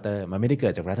Big Brother มันไม่ได้เกิ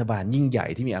ดจากรัฐบาลยิ่งใหญ่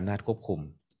ที่มีอำนาจควบคุม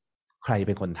ใครเ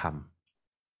ป็นคนท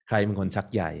ำใครเป็นคนชัก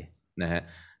ใหญ่นะฮะ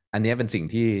อันนี้เป็นสิ่ง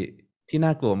ที่น่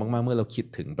ากลัวมากๆเมื่อเราคิด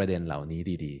ถึงประเด็นเหล่านี้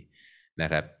ดีๆนะ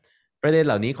ครับประเด็นเ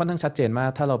หล่านี้ค่อนข้างชัดเจนมาก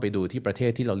ถ้าเราไปดูที่ประเท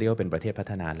ศที่เราเรียกว่าเป็นประเทศพั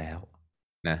ฒนาแล้ว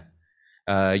นะ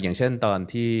อย่างเช่นตอน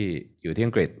ที่อยู่ที่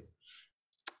อังกฤษ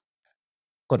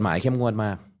กฎหมายเข้มงวดม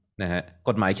ากนะฮะก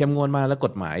ฎหมายเข้มงวดมากและก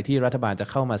ฎหมายที่รัฐบาลจะ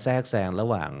เข้ามาแทรกแซงระ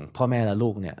หว่างพ่อแม่และลู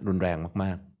กเนี่ยรุนแรงม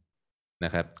ากๆน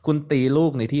ะครับคุณตีลู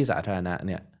กในที่สาธารณะเ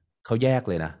นี่ยเขาแยก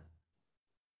เลยนะ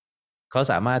เขา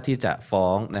สามารถที่จะฟ้อ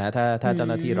งนะฮะถ้าเจ้า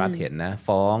หน้าที่รัฐเห็นนะ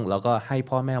ฟ้องแล้วก็ให้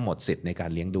พ่อแม่หมดสิทธิ์ในการ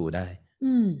เลี้ยงดูได้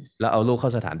แล้วเอาลูกเข้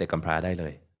าสถานเด็กกำพร้าได้เล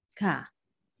ยค่ะ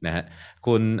นะฮะ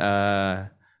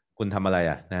คุณทำอะไร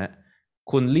นะฮะ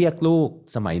คุณเรียกลูก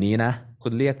สมัยนี้นะคุ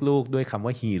ณเรียกลูกด้วยคำว่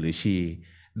า he หรือ she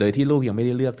โดยที่ลูกยังไม่ไ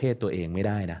ด้เลือกเพศตัวเองไม่ไ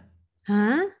ด้นะฮะ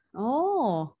โอ้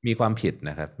มีความผิด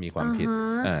นะครับมีความผิด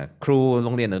ครูโร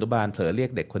งเรียนอนุบาลเผลอเรียก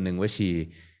เด็กคนหนึ่งว่า she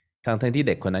ทั้งที่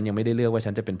เด็กคนนั้นยังไม่ได้เลือกว่า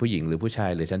ฉันจะเป็นผู้หญิงหรือผู้ชา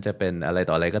ยหรือฉันจะเป็นอะไร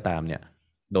ต่ออะไรก็ตามเนี่ย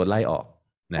โดนไล่ออก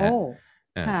นะฮะ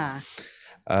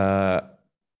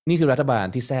นี่คือรัฐบาล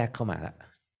ที่แทรกเข้ามาแล้ว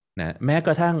นะแม้ก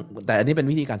ระทั่งแต่อันนี้เป็น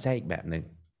วิธีการแทรกอีกแบบหนึ่ง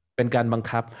เป็นการบัง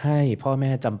คับให้พ่อแ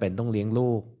ม่จำเป็นต้องเลี้ยง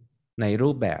ลูกในรู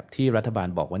ปแบบที่รัฐบาล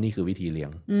บอกว่านี่คือวิธีเลี้ย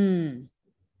ง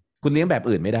คุณเลี้ยงแบบ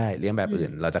อื่นไม่ได้เลี้ยงแบบอื่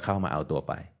นเราจะเข้ามาเอาตัว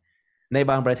ไปใน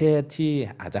บางประเทศที่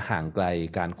อาจจะห่างไกล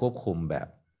การควบคุม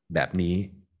แบบนี้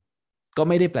ก็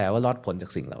ไม่ได้แปลว่ารอดพ้นจา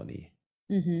กสิ่งเหล่านี้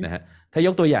นะฮะถ้าย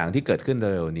กตัวอย่างที่เกิดขึ้น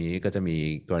เร็วๆนี้ก็จะมี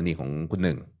กรณีของคุณห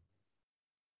นึ่ง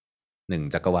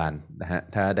จักรวาลนะฮะ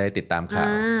ถ้าได้ติดตามข่าว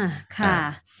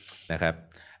นะครับ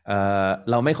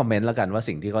เราไม่คอมเมนต์แล้วกันว่า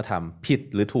สิ่งที่เขาทำผิด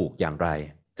หรือถูกอย่างไร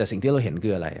แต่สิ่งที่เราเห็นคื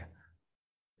ออะไร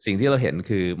สิ่งที่เราเห็น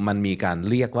คือมันมีการ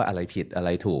เรียกว่าอะไรผิดอะไร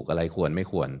ถูกอะไรควรไม่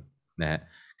ควรนะฮะ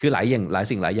คือหลาย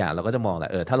สิ่งหลายอย่างเราก็จะมองแหล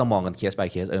ะถ้าเรามองกันเคส by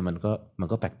เคสมัน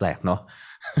ก็แปลกๆเนาะ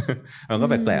มันก็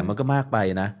แปลกๆมันก็มากไป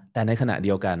นะแต่ในขณะเ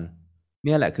ดียวกันเ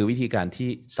นี่ยแหละคือวิธีการที่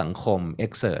สังคม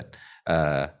exert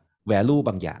value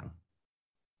บางอย่าง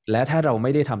และถ้าเราไ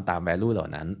ม่ได้ทำตาม value เหล่า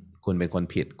นั้นคุณเป็นคน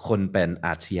ผิดคนเป็นอ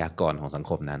าชญากรของสัง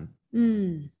คมนั้น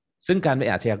ซึ่งการเป็น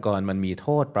อาชญากรมันมีโท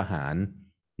ษประหาร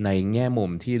ในแง่มุ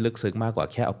มที่ลึกซึ้งมากกว่า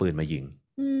แค่เอาปืนมายิง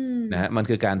นะฮะมัน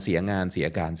คือการเสียงานเสีย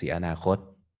การเสียอนาคต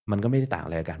มันก็ไม่ได้ต่างอะ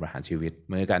ไรกับการประหารชีวิตเห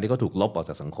มือนการที่เขาถูกลบออก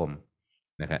จากสังคม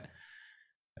นะครับ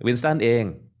วินสตันเอง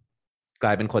กล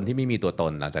ายเป็นคนที่ไม่มีตัวต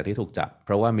นหลังจากที่ถูกจับเพ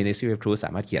ราะว่า Ministry of Truth ส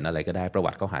ามารถเขียนอะไรก็ได้ประ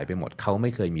วัติเขาหายไปหมดเขาไ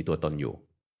ม่เคยมีตัวตนอยู่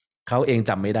เขาเอง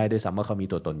จำไม่ได้ด้วยซ้ำว่าเขามี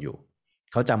ตัวตนอยู่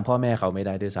เขาจำพ่อแม่เขาไม่ไ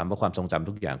ด้ด้วยซ้ำเพราะความทรงจำ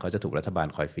ทุกอย่างเขาจะถูกรัฐบาล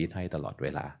คอยฟีดให้ตลอดเว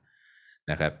ลา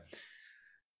นะครับ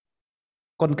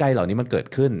กลไกเหล่านี้มันเกิด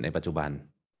ขึ้นในปัจจุบัน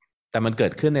แต่มันเกิ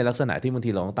ดขึ้นในลักษณะที่บาง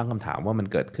ทีเราต้องตั้งคำถามว่ามัน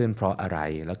เกิดขึ้นเพราะอะไร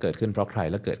แล้วเกิดขึ้นเพราะใคร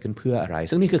แล้วเกิดขึ้นเพื่ออะไร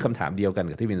ซึ่งนี่คือคำถามเดียวกัน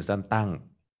กับที่วินสตันตั้ง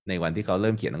ในวันที่เขาเ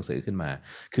ริ่มเขียนหนังสือขึ้นมา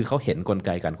คือเขาเห็นกลไก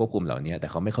การควบคุมเหล่านี้แต่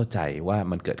เขาไม่เข้าใจว่า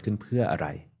มันเกิดขึ้นเพื่ออะไร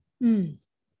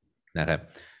นะครับ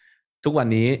ทุกวัน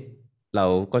นี้เรา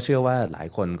ก็เชื่อว่าหลาย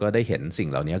คนก็ได้เห็นสิ่ง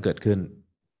เหล่านี้เกิดขึ้น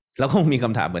แล้วก็มีค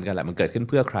ำถามเหมือนกันแหละมันเกิดขึ้น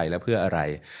เพื่อใครและเพื่ออะไร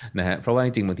นะฮะเพราะว่าจ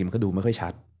ริงๆบางทีมันก็ดูไม่ค่อยชั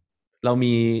ดเรา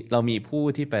มีผู้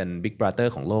ที่เป็น Big Brother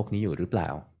ของโลกนี้อยู่หรือเปล่า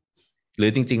หรื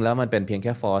อจริงๆแล้วมันเป็นเพียงแ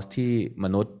ค่ฟอร์สที่ม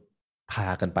นุษย์พา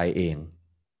กันไปเอง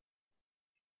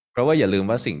เพราะว่าอย่าลืม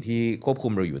ว่าสิ่งที่ควบคุ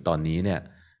มเราอยู่ตอนนี้เนี่ย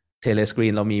เทเลสกรี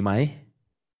นเรามีไหม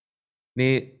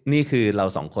นี่คือเรา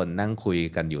สองคนนั่งคุย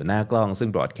กันอยู่หน้ากล้องซึ่ง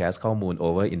บรอดแคสต์ข้อมูลโอ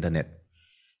เวอร์อินเทอร์เน็ต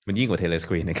มันยิ่งกว่าเทเลส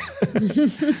กรีนอีก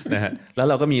นะฮะแล้ว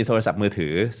เราก็มีโทรศัพท์มือถื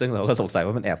อซึ่งเราก็สงสัย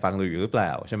ว่ามันแอบฟังเราอยู่หรือเปล่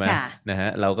าใช่ไหมนะฮะ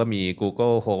เราก็มี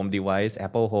Google Home Device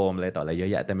Apple Home อะไรต่ออะไรเยอะ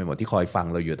แยะเต็มไปหมดที่คอยฟัง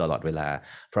เราอยู่ตลอดเวลา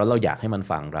เพราะเราอยากให้มัน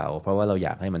ฟังเราเพราะว่าเราอย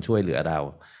ากให้มันช่วยเหลือเรา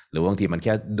หรือบางทีมันแ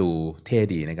ค่ดูเท่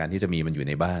ดีในการที่จะมีมันอยู่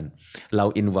ในบ้านเรา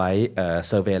invite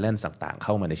surveillance ต่างๆเ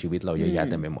ข้ามาในชีวิตเราเยอะแยะ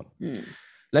เต็มไปหมด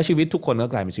และชีวิตทุกคนก็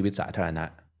กลายเป็นชีวิตสาธารณะ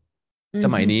ส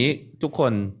มัยนี้ทุกค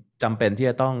นจำเป็นที่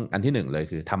จะต้องอันที่หนึ่งเลย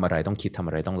คือทำอะไรต้องคิดทำ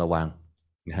อะไรต้องระวัง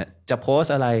นะฮะจะโพส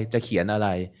อะไรจะเขียนอะไร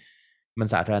มัน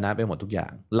สาธารณะไปหมดทุกอย่า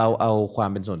งเราเอาความ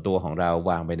เป็นส่วนตัวของเรา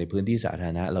วางไปในพื้นที่สาธาร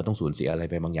ณะเราต้องสูญเสียอะไร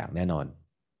ไปบางอย่างแน่นอน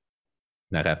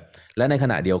นะครับและในข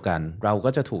ณะเดียวกันเราก็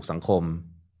จะถูกสังคม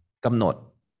กำหนด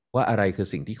ว่าอะไรคือ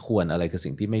สิ่งที่ควรอะไรคือ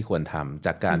สิ่งที่ไม่ควรทำจ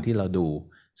ากการที่เราดู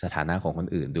สถานะของคน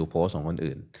อื่นดูโพสของคน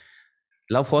อื่น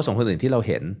แล้วโพสของคนอื่นที่เรา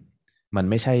เห็นมัน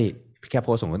ไม่ใช่แค่โพ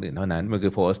สของคนอื่นเท่านั้นมันคื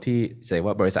อโพสที่เรียก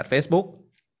ว่าบริษัท Facebook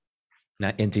น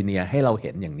ะเอนจิเนียร์ให้เราเ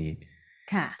ห็นอย่างนี้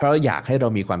เพราะอยากให้เรา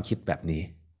มีความคิดแบบนี้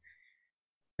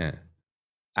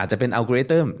อาจจะเป็นอัลกอริ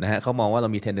ทึมนะฮะเขามองว่าเรา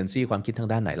มี tendency ความคิดทาง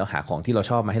ด้านไหนเราหาของที่เรา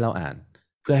ชอบมาให้เราอ่าน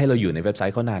เพื่อให้เราอยู่ในเว็บไซ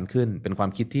ต์เขานานขึ้นเป็นความ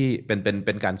คิดที่เ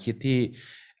ป็นการคิดที่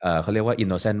เขาเรียกว่า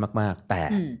innocent มากๆแต่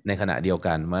ในขณะเดียว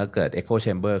กันเมื่อเกิด echo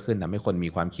chamber ขึ้นทำให้คนมี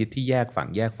ความคิดที่แยกฝั่ง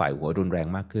แยกฝ่ายหัวรุนแรง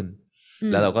มากขึ้น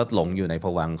แล้วเราก็หลงอยู่ในภ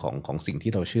วังค์ของสิ่ง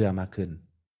ที่เราเชื่อมากขึ้น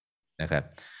นะครับ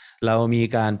เรามี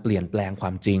การเปลี่ยนแปลงคว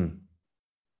ามจริง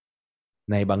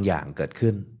ในบางอย่างเกิด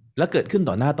ขึ้นแล้วเกิดขึ้น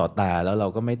ต่อหน้าต่อตาแล้วเรา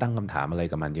ก็ไม่ตั้งคำถามอะไร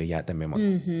กับมันเยอะแยะเต็มไปหมด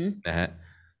นะฮะ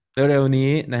เร็วๆ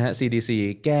นี้นะฮะ CDC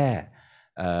แก้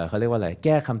เขาเรียกว่าอะไรแ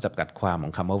ก้คำจำกัดความขอ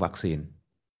งคำว่าวัคซีน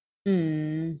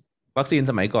วัคซีน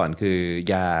สมัยก่อนคือ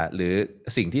ยาหรือ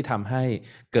สิ่งที่ทำให้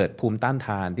เกิดภูมิต้านท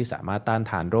านที่สามารถต้าน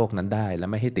ทานโรคนั้นได้และ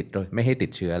ไม่ให้ติ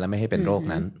ดเชื้อและไม่ให้เป็นโรค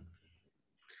นั้น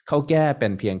เขาแก้เป็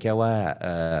นเพียงแค่ว่า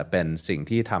เป็นสิ่ง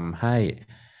ที่ทำให้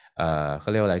เขา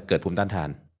เรียกว่าอะไรเกิดภูมิต้านทาน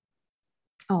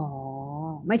อ๋อ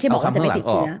ไม่ใช่บอกว่าจะไม่ติด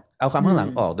เชื้อเอาคำข้างหลัง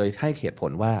ออกโดยให้เหตุผ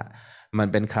ลว่ามัน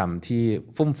เป็นคำที่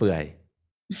ฟุ่มเฟือย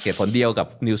เหตุผลเดียวกับ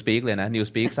Newspeak เลยนะ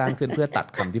Newspeak สร้างขึ้นเพื่อตัด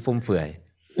คำที่ฟุ่มเฟือย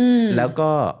แล้ว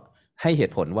ก็ให้เห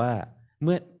ตุผลว่าเ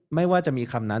มื่อไม่ว่าจะมี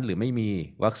คำนั้นหรือไม่มี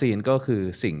วัคซีนก็คือ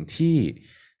สิ่งที่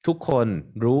ทุกคน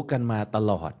รู้กันมาต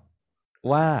ลอด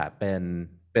ว่าเ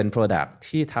ป็น product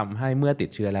ที่ทำให้เมื่อติด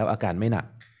เชื้อแล้วอาการไม่หนัก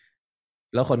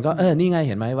แล้วคนก็นี่ไงเ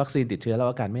ห็นไหมวัคซีนติดเชื้อแล้ว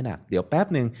อาการไม่หนักเดี๋ยวแป๊บ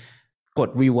นึงกด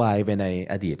rewind ไปใน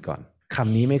อดีตก่อนค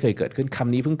ำนี้ไม่เคยเกิดขึ้นค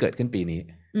ำนี้เพิ่งเกิดขึ้นปีนี้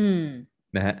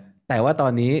นะฮะแต่ว่าตอ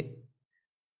นนี้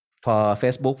พอ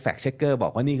Facebook fact checker บอ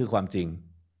กว่านี่คือความจริง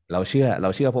เราเชื่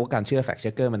อเพราะว่าการเชื่อ fact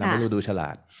checker มันทำให้เราดูฉลา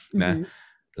ดนะ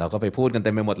เราก็ไปพูดกันเ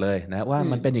ต็มไปหมดเลยนะว่า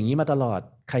มันเป็นอย่างนี้มาตลอด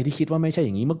ใครที่คิดว่าไม่ใช่อ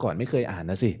ย่างนี้เมื่อก่อนไม่เคยอ่าน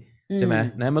นะสิใช่ไหม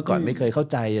นะเมื่อก่อนไม่เคยเข้า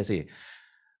ใจสิ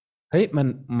เฮ้ย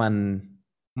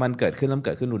มันเกิดขึ้นแล้วเ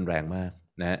กิดขึ้นรุนแรงมาก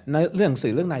นะในเรื่องสื่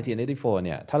อเรื่อง1984เ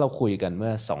นี่ยถ้าเราคุยกันเมื่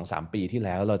อ 2-3 ปีที่แ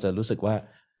ล้วเราจะรู้สึกว่า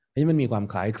เฮ้ยมันมีความ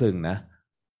คล้ายคลึงนะ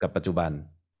กับปัจจุบัน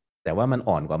แต่ว่ามัน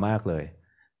อ่อนกว่ามากเลย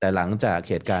แต่หลังจาก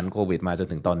เหตุการณ์โควิดมาจน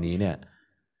ถึงตอนนี้เนี่ย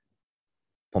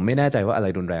ผมไม่แน่ใจว่าอะไร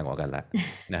รุนแรงกว่ากันละ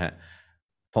นะฮะ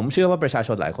ผมเชื่อว่าประชาช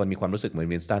นหลายคนมีความรู้สึกเหมือน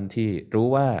วินสตันที่รู้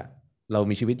ว่าเรา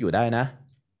มีชีวิตอยู่ได้นะ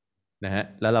ฮะ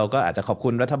แล้วเราก็อาจจะขอบคุ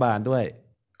ณรัฐบาลด้วย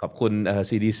ขอบคุณ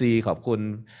CDC ขอบคุณ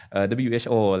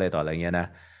WHO อะไรต่ออะไรเงี้ยนะ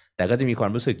แต่ก็จะมีควา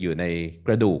มรู้สึกอยู่ในก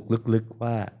ระดูกลึกๆ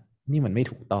ว่านี่มันไม่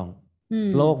ถูกต้อง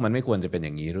โลกมันไม่ควรจะเป็นอ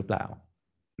ย่างนี้หรือเปล่า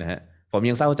นะฮะ ผม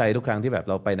ยังเศร้าใจทุกครั้งที่แบบ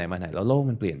เราไปไหนมาไหนแล้วโลก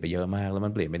มันเปลี่ยนไปเยอะมากแล้วมั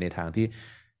นเปลี่ยนไปในทางที่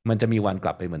มันจะมีวันก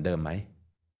ลับไปเหมือนเดิมไหม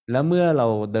แล้วเมื่อเรา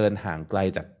เดินห่างไกล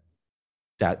จ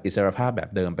ากอิสรภาพแบบ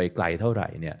เดิมไปไกลเท่าไหร่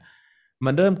เนี่ย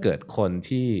มันเริ่มเกิดคน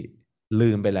ที่ลื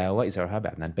มไปแล้วว่าอิสรภาพแบ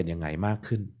บนั้นเป็นยังไงมาก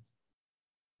ขึ้น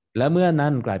และเมื่อนั้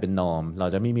นกลายเป็นนอร์มเรา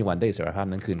จะไม่มีวันได้อิสรภาพ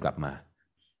นั้นคืนกลับมา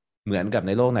เหมือนกับใ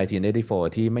นโลก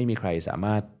1984ที่ไม่มีใครสาม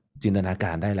ารถจินตนาก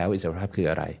ารได้แล้วอิสรภาพคือ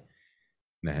อะไร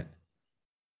นะฮะ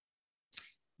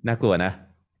น่ากลัวนะ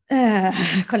เออ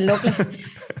คนลุกเลย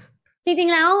จริง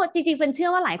ๆแล้วจริงๆเป็นเชื่อ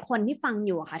ว่าหลายคนที่ฟังอ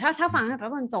ยู่อะค่ะถ้าฟังตั้งแต่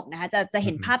ต้นจนจบนะคะจะเ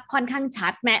ห็นภาพค่อนข้างชั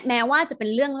ดแม้ว่าจะเป็น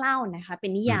เรื่องเล่านะคะเป็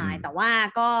นนิยายแต่ว่า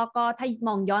ก็ถ้าม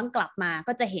องย้อนกลับมา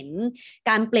ก็จะเห็น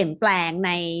การเปลี่ยนแปลงใ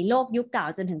นโลกยุคเก่า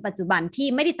จนถึงปัจจุบันที่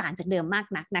ไม่ได้ต่างจากเดิมมาก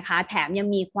นักนะคะแถมยัง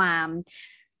มีความ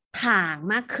ถ่าง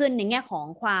มากขึ้นในแง่ของ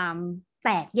ความแ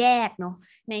ตกแยกเนาะ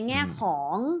ในแง่ขอ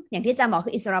งอย่างที่อาจารย์บอก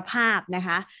คืออิสรภาพนะค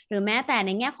ะหรือแม้แต่ใน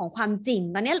แง่ของความจริง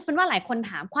ตอนนี้เป็นว่าหลายคน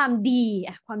ถามความดีอ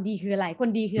ะความดีคืออะไรคน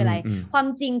ดีคืออะไรความ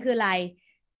จริงคืออะไร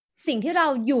สิ่งที่เรา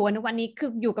อยู่ในวันนี้คือ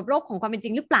อยู่กับโลกของความเป็นจ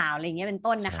ริงหรือเปล่าอะไรเงี้ยเป็น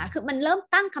ต้นนะคะคือมันเริ่ม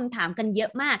ตั้งคำถามกันเยอ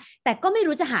ะมากแต่ก็ไม่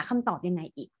รู้จะหาคำตอบยังไง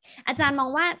อีกอาจารย์มอง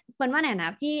ว่าเป็นว่าไหนน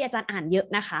ะที่อาจารย์อ่านเยอะ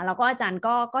นะคะแล้วก็อาจารย์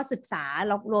ก็ศึกษา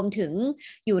รวมถึง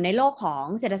อยู่ในโลกของ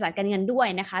เศรษฐศาสตร์การเงินด้วย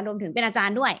นะคะรวมถึงเป็นอาจาร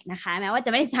ย์ด้วยนะคะแม้ว่าจะ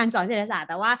ไม่ได้อาจารย์สอนเศรษฐศาสตร์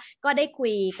แต่ว่าก็ได้คุ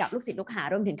ยกับลูกศิษย์ลูกหา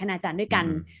รวมถึงคณาจารย์ด้วยกัน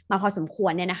มาพอสมคว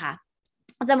รเนี่ยนะคะ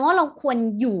อาจารย์มองว่าเราควร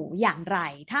อยู่อย่างไร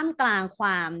ท่ามกลางคว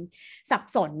ามสับ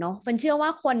สนเนาะเฟิร์นเชื่อว่า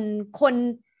คน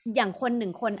อย่างคนหนึ่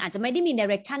งคนอาจจะไม่ได้มี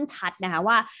direction ชัดนะคะ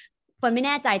ว่าเฟิร์นไม่แ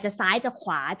น่ใจจะซ้ายจะข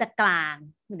วาจะกลาง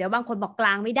เดี๋ยวบางคนบอกกล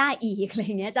างไม่ได้อีกอะไร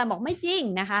เงี้ยอาจารย์บอกไม่จริง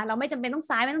นะคะเราไม่จำเป็นต้อง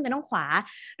ซ้ายไม่จำเป็นต้องขวา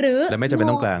หรือและไม่จำเป็น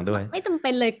ต้องกลางด้วยไม่จำเป็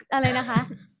นเลยอะไรนะคะ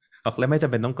และไม่จ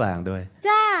ำเป็นต้องกลางด้วยใ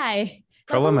ช่เ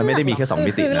พราะว่ามันไม่ได้มีแค่2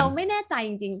มิติคือเราไม่แน่ใจ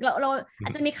จริงๆเราอา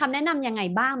จจะมีคำแนะนำยังไง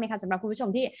บ้างไหมคะสำหรับคุณผู้ชม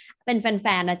ที่เป็นแฟ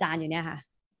นๆอาจารย์อยู่เนี่ยค่ะ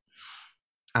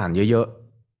อ่านเยอะ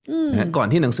ๆก่อน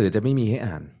ที่หนังสือจะไม่มีให้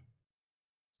อ่าน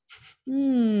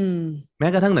แม้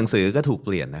กระทั่งหนังสือก็ถูกเป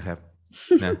ลี่ยนนะครับ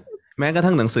นะแม้กระ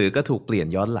ทั่งหนังสือก็ถูกเปลี่ยน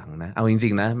ย้อนหลังนะเอาจริ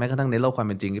งๆนะแม้กระทั่งในโลกความ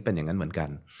เป็นจริงก็เป็นอย่างนั้นเหมือนกัน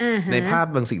ในภาพ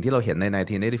บางสิ่งที่เราเห็นใน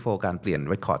1984การเปลี่ยน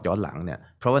เรคคอร์ดย้อนหลังเนี่ย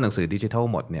เพราะว่าหนังสือดิจิทัล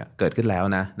หมดเนี่ยเกิดขึ้นแล้ว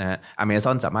นะฮะ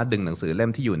Amazon สามารถดึงหนังสือเล่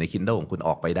มที่อยู่ใน Kindle ของคุณอ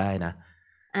อกไปได้นะ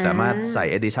สามารถใส่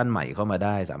edition ใหม่เข้ามาไ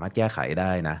ด้สามารถแก้ไขไ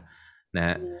ด้นะฮ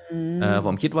ะผ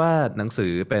มคิดว่าหนังสื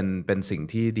อเป็นสิ่ง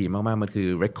ที่ดีมากๆมันคือ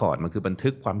เรคคอร์ดมันคือบันทึ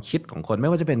กความคิดของคนไม่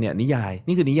ว่าจะเป็นเนี่ยนิยาย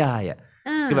นี่คือนิยายอ่ะ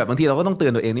คือแบบบางทีเราก็ต้องเตือ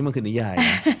นตัวเองนี่มันคือนิยายน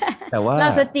ะแต่ว่าเร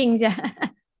าจริงจ้ะ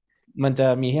มันจะ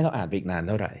มีให้เราอ่านไปอีกนานเ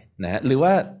ท่าไหร่นะหรือ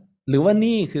ว่า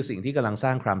นี่คือสิ่งที่กำลังสร้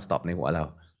าง crime stop ในหัวเรา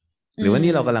หรือว่า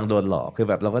นี่เรากำลังโดนหลอกคือ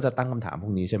แบบเราก็จะตั้งคำถามพว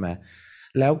กนี้ใช่ไหม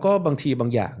แล้วก็บางทีบาง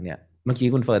อย่างเนี่ยเมื่อกี้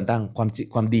คุณเฟิร์นตั้ง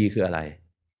ความดีคืออะไร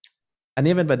อัน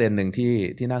นี้เป็นประเด็นหนึ่ง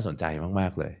ที่น่าสนใจมา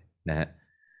กๆเลยนะฮะ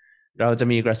เราจะ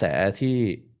มีกระแสที่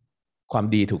ความ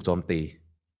ดีถูกโจมตี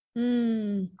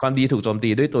ความดีถูกโจมตี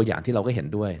ด้วยตัวอย่างที่เราก็เห็น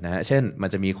ด้วยนะฮะเช่นมัน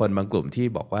จะมีคนบางกลุ่มที่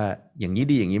บอกว่าอย่างนี้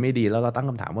ดีอย่างนี้ไม่ดีแล้วเราตั้ง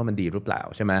คำถามว่ามันดีหรือเปล่า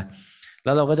ใช่ไหมแ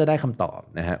ล้วเราก็จะได้คำตอบ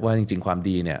นะฮะว่าจริงๆความ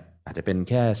ดีเนี่ยอาจจะเป็น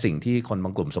แค่สิ่งที่คนบา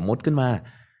งกลุ่มสมมติขึ้นมา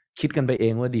คิดกันไปเอ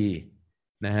งว่าดี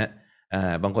นะฮะ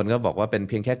บางคนก็บอกว่าเป็น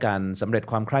เพียงแค่การสำเร็จ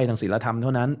ความใคร่ทางศีลธรรมเท่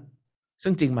านั้น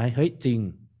ซึ่งจริงไหมเฮ้ยจริง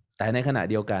แต่ในขณะ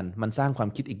เดียวกันมันสร้างความ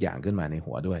คิดอีกอย่างขึ้นมาใน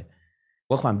หัวด้วย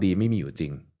ว่าความดีไม่มีอยู่จริ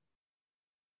ง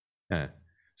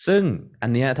ซึ่งอั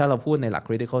นเนี้ยถ้าเราพูดในหลัก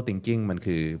critical thinking มัน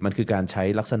คือการใช้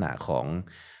ลักษณะขอ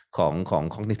ง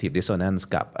cognitive dissonance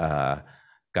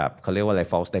กับเขาเรียกว่าอะไร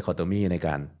false dichotomy ในก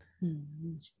าร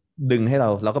ดึงให้เ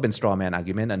ราก็เป็น straw man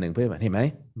argument อันหนึ่งเพื่อเห็นไหม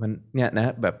มันเนี่ยน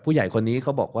ะแบบผู้ใหญ่คนนี้เข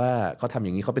าบอกว่าเขาทำอ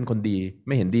ย่างนี้เขาเป็นคนดีไ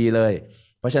ม่เห็นดีเลย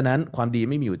เพราะฉะนั้นความดี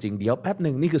ไม่มีอยู่จริงเดี๋ยวแป๊บห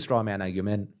นึ่งนี่คือ straw man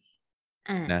argument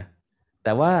นะแ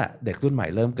ต่ว่าเด็กรุ่นใหม่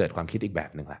เริ่มเกิดความคิดอีกแบ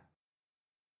บหนึ่งละ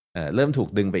เริ่มถูก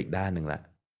ดึงไปอีกด้านหนึ่งละ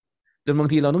จนบาง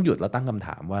ทีเราต้องหยุดแล้วตั้งคำถ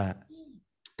ามว่า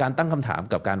การตั้งคำถาม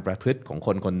กับการประพฤติของค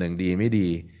นคนหนึ่งดีไม่ดี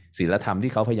ศีลธรรม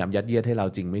ที่เขาพยายามยัดเยียดให้เรา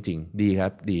จริงไม่จริงดีครั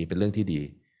บดีเป็นเรื่องที่ดี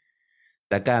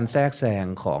แต่การแทรกแซง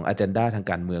ของอเจนดาทาง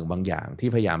การเมืองบางอย่างที่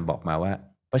พยายามบอกมาว่า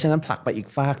เพราะฉะนั้นผลักไปอีก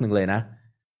ฟากหนึ่งเลยนะ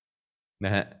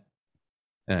ฮะ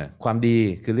ความดี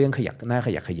คือเรื่องขยักหน้าข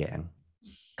ยักขยง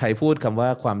ใครพูดคำว่า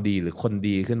ความดีหรือคน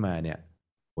ดีขึ้นมาเนี่ย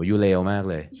โหอยู่เลวมาก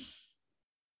เลย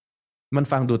มัน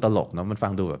ฟังดูตลกเนาะมันฟั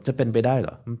งดูแบบจะเป็นไปได้เหร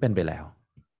อมันเป็นไปแล้ว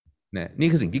เนี่ยนี่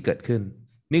คือสิ่งที่เกิดขึ้น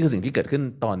นี่คือสิ่งที่เกิดขึ้น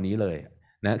ตอนนี้เลย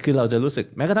นะคือเราจะรู้สึก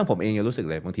แม้กระทั่งผมเองยังรู้สึก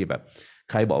เลยบางทีแบบ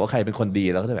ใครบอกว่าใครเป็นคนดี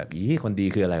เราก็จะแบบอีคนดี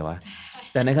คืออะไรวะ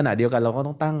แต่ในขณะเดียวกันเราก็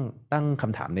ต้องตั้งค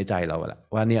ำถามในใจเราแหละ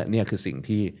ว่าเนี่ยคือสิ่ง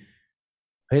ที่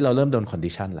เฮ้ยเราเริ่มโดนคอน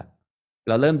ดิชันละ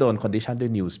เราเริ่มโดนคอนดิชันด้ว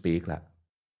ย New Speak ละ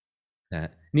นะ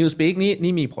New Speak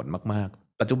นี่มีผลมาก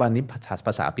ๆปัจจุบันนี้ภ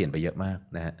าษาเปลี่ยนไปเยอะมาก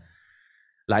นะฮะ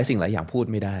หลายสิ่งหลายอย่างพูด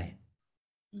ไม่ได้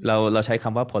เราใช้ค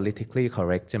ำว่า politically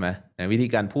correct ใช่ไหมวิธี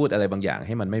การพูดอะไรบางอย่างใ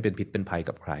ห้มันไม่เป็นพิษเป็นภัย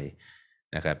กับใคร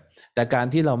นะครับแต่การ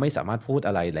ที่เราไม่สามารถพูด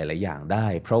อะไรหลายๆอย่างได้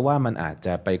เพราะว่ามันอาจจ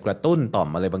ะไปกระตุ้นต่อม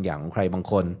อะไรบางอย่างของใครบาง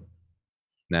คน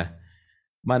นะ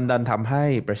มันดันทำให้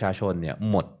ประชาชนเนี่ย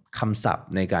หมดคำศัพท์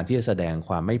ในการที่จะแสดงค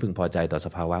วามไม่พึงพอใจต่อส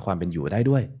ภาวะความเป็นอยู่ได้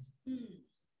ด้วย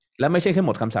และไม่ใช่แค่ห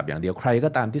มดคำศัพท์อย่างเดียวใครก็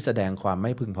ตามที่แสดงความไ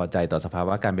ม่พึงพอใจต่อสภาว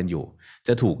ะการเป็นอยู่จ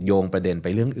ะถูกโยงประเด็นไป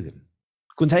เรื่องอื่น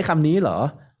คุณใช้คำนี้เหรอ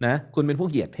นะคุณเป็นพวก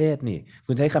เหยียดเพศนี่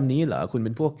คุณใช้คำนี้เหรอคุณเ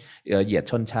ป็นพวกเหยียด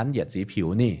ชนชั้นเหยียดสีผิว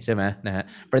นี่ใช่ไหมนะฮะ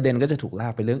ประเด็นก็จะถูกลา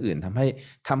กไปเรื่องอื่นทำ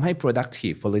ให้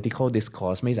productive political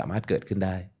discourse ไม่สามารถเกิดขึ้นไ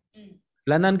ด้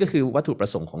และนั่นก็คือวัตถุประ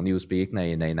สงค์ของ Newspeak ใน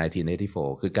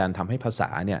1984คือการทำให้ภาษา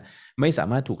เนี่ยไม่สา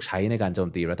มารถถูกใช้ในการโจม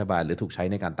ตีรัฐบาลหรือถูกใช้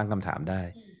ในการตั้งคำถามได้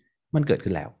มันเกิด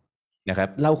ขึ้นแล้วนะครับ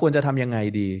เราควรจะทำยังไง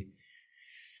ดี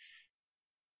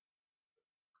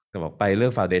ก็บอกไปเรื่อ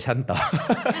ง foundation ต่อ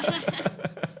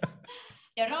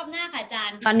เดี๋ยวรอบหน้าค่ะอาจาร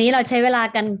ย์ตอนนี้เราใช้เวลา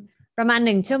กันประมาณ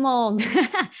1 ชั่วโมง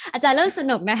อาจารย์เริ่มส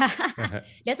นุกนะคะ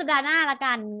เดี๋ยวสัปดาห์หน้าละ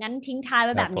กันงั้นทิ้งท้ายไ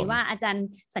ว้แบบนี้ว่าอาจารย์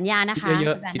สัญญานะคะคิดเ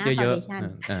ยอะ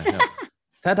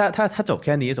ถ้าจบแ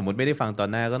ค่นี้สมมติไม่ได้ฟังตอน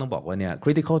หน้าก็ต้องบอกว่าเนี่ย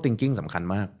critical thinking สำคัญ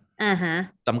มาก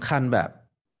สำคัญแบบ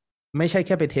ไม่ใช่แ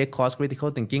ค่ไป take course critical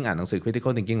thinking อ่านหนังสือ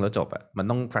critical thinking แล้วจบอ่ะมัน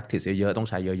ต้อง practice เยอะๆต้อง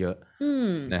ใช้เยอะ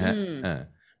ๆนะฮะ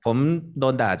ผมโด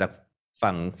นด่าจาก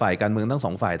ฝั่งฝ่ายการเมืองทั้งส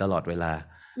องฝ่ายตลอดเวลา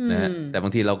นะแต่บา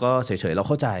งทีเราก็เฉยๆเรา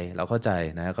เข้าใจ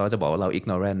นะเขาจะบอกว่าเรา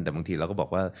ignorant แต่บางทีเราก็บอก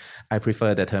ว่า I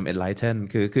prefer the term enlightened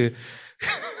คือ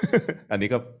อันนี้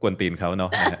ก็กวนตีนเขาเนา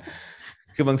ะ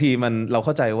คือบางทีเราเ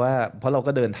ข้าใจว่าเพราะเรา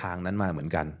ก็เดินทางนั้นมาเหมือน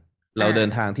กันเราเดิ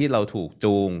นทางที่เราถูก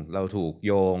จูงเราถูกโ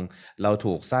ยงเรา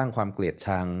ถูกสร้างความเกลียด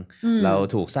ชังเรา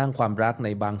ถูกสร้างความรักใน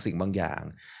บางสิ่งบางอย่าง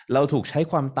เราถูกใช้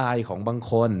ความตายของบาง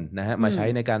คนนะฮะมาใช้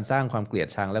ในการสร้างความเกลียด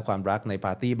ชังและความรักในป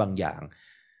าร์ตี้บางอย่าง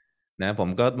นะผม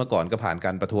ก็เมื่อก่อนก็ผ่านก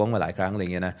ารประท้วงมาหลายครั้งอะไร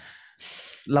เงี้ยนะ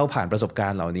เราผ่านประสบกา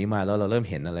รณ์เหล่านี้มาแล้วเราเริ่ม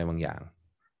เห็นอะไรบางอย่าง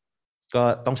ก็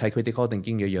ต้องใช้ critical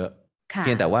thinking เยอะๆเ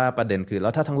พียงแต่ว่าประเด็นคือแล้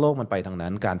วถ้าทั้งโลกมันไปทางนั้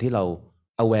นการที่เรา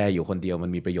aware อยู่คนเดียวมั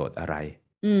นมีประโยชน์อะไร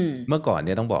เมื่อก่อนเ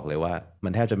นี่ยต้องบอกเลยว่ามั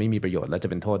นแทบจะไม่มีประโยชน์และจะ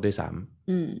เป็นโทษด้วยซ้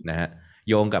ำนะฮะ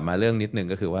โยงกลับมาเรื่องนิดนึง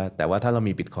ก็คือว่าแต่ว่าถ้าเรา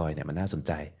มีบิตคอยน์เนี่ยมันน่าสนใ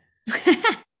จ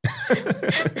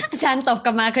อาจารย์ตบก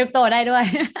ลับมาคริปโตได้ด้วย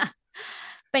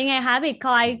เป็นไงคะบิตค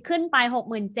อยขึ้นไป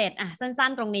 67,000 อ่ะสั้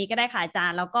นๆตรงนี้ก็ได้ค่ะอาจา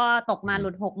รย์แล้วก็ตกมาหลุ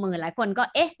ด 60,000 หลายคนก็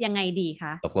เอ๊ะยังไงดีค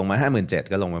ะตกลงมา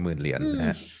 57,000 ก็ลงมา10,000 เหรียญนะ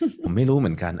ฮะ ผมไม่รู้เห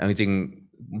มือนกันเอาจริง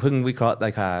เพิ่งวิเคราะห์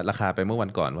ราคาไปเมื่อวั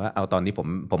นก่อนว่าเอาตอนนี้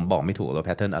ผมบอกไม่ถูกว่าแ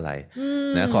พทเทิร์นอะไร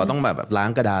นะขอต้องแบบล้าง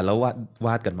กระดานแล้วว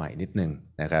าดกันใหม่นิดนึง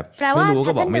นะครับไม่รู้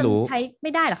ก็บอกไม่รู้ใช้ไ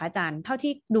ม่ได้หรอคะอาจารย์เท่า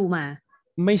ที่ดูมา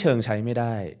ไม่เชิงใช้ไม่ไ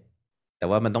ด้แต่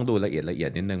ว่ามันต้องดูละเอีย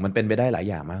ดนิดนึงมันเป็นไปได้หลาย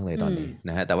อย่างมากเลยตอนนี้น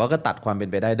ะฮะแต่ว่าก็ตัดความเป็น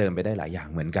ไปได้เดิมไปได้หลายอย่าง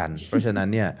เหมือนกันเพราะฉะนั้น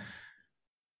เนี่ย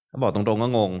บอกตรงๆก็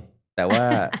งงแต่ว่า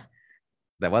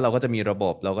เราก็จะมีระบ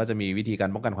บเราก็จะมีวิธีการ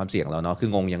ป้องกันความเสี่ยงแล้วเนาะคือ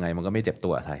งงยังไงมันก็ไม่เจ็บตั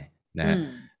วอะไรนะฮะ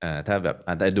ถ้าแบบ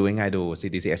ดูง่ายๆดู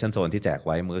CDC Action Zone ที่แจกไ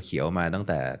ว้มือเขียวมาตั้งแ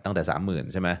ต่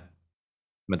 30,000 ใช่ไหม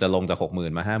มันจะลงจาก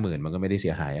 60,000 มา 50,000 มันก็ไม่ได้เสี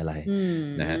ยหายอะไร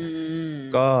นะฮะ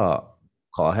ก็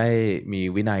ขอให้มี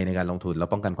วินัยในการลงทุนแล้ว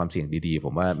ป้องกันความเสี่ยงดีๆผ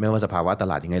มว่าไม่ว่าสภาวะต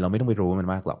ลาดยังไงเราไม่ต้องไปรู้มัน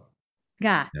มากหรอก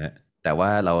นะแต่ว่า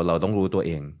เราต้องรู้ตัวเ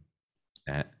องน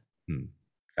ะฮะ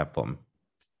ครับผม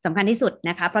สำคัญที่สุด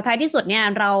นะคะเพราะท้ายที่สุดเนี่ย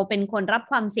เราเป็นคนรับ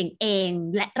ความเสี่ยงเอง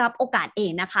และรับโอกาสเอ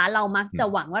งนะคะเรามักจะ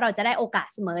หวังว่าเราจะได้โอกาส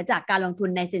เสมอจากการลงทุน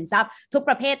ในสินทรัพย์ทุกป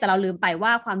ระเภทแต่เราลืมไปว่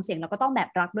าความเสี่ยงเราก็ต้องแบก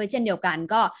รับด้วยเช่นเดียวกัน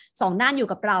ก็2 ด้านอยู่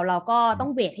กับเราก็ต้อ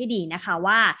งเวทให้ดีนะคะ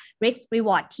ว่า risk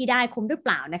reward ที่ได้คุ้มหรือเป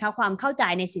ล่านะคะความเข้าใจ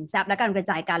ในสินทรัพย์และการกระ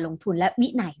จายการลงทุนและวิ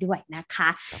นัยด้วยนะคะ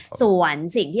ส่วน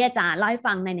สิ่งที่อาจารย์เล่าให้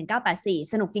ฟังใน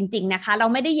1984สนุกจริงๆนะคะเรา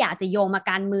ไม่ได้อยากจะโยงมา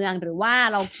การเมืองหรือว่า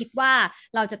เราคิดว่า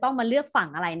เราจะต้องมาเลือกฝั่ง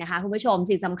อะไรนะคะคุณผู้ชม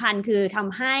สิ่งสำคัญคือท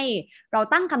ำให้เรา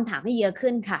ตั้งคำถามให้เยอะ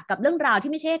ขึ้นค่ะกับเรื่องราว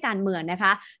ที่ไม่ใช่การเมืองนะค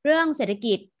ะเรื่องเศรษฐ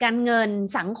กิจการเงิน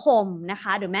สังคมนะค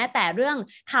ะหรือแม้แต่เรื่อง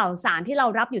ข่าวสารที่เรา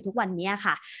รับอยู่ทุกวันนี้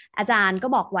ค่ะอาจารย์ก็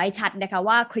บอกไว้ชัดนะคะ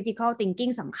ว่า critical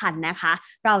thinking สำคัญนะคะ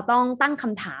เราต้องตั้งค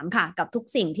ำถามค่ะกับทุก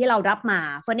สิ่งที่เรารับมา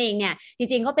เฟิร์นเองเนี่ยจ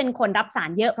ริงๆก็เป็นคนรับสา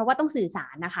รเยอะเพราะว่าต้องสื่อสา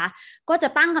รนะคะก็จะ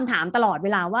ตั้งคำถามตลอดเว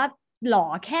ลาว่าหล่อ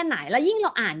แค่ไหนแล้วยิ่งเร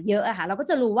าอ่านเยอะอะค่ะเราก็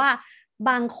จะรู้ว่า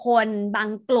บางคนบาง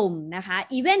กลุ่มนะคะ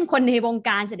อีเวนต์คนในวงก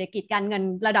ารเศรษฐกิจการเงิน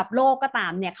ระดับโลกก็ตา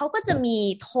มเนี่ยเขาก็จะมี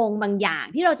ธงบางอย่าง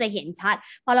ที่เราจะเห็นชัด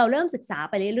พอเราเริ่มศึกษา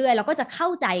ไปเรื่อยๆเราก็จะเข้า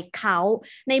ใจเขา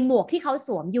ในหมวกที่เขาส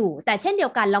วมอยู่แต่เช่นเดีย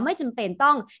วกันเราไม่จำเป็น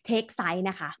ต้องเทคไซด์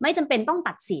นะคะไม่จำเป็นต้อง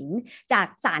ตัดสินจาก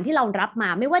สารที่เรารับมา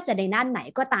ไม่ว่าจะในด้านไหน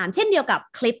ก็ตามเช่นเดียวกับ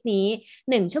คลิปนี้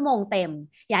1 ชั่วโมงเต็ม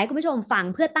อยากให้คุณผู้ชมฟัง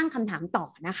เพื่อตั้งคำถามต่อ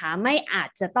นะคะไม่อาจ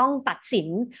จะต้องตัดสิน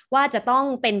ว่าจะต้อง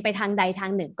เป็นไปทางใดทา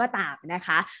งหนึ่งก็ตามนะค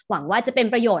ะหวังว่าจะ จะเป็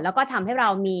นประโยชน์แล้วก็ทำให้เรา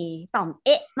มีต่อมเ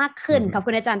อ๊ะมากขึ้นขอบคุ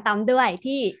ณอาจารย์ตั้มด้วย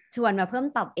ที่ชวนมาเพิ่ม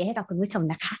ต่อมเอ๊ะให้กับคุณผู้ชม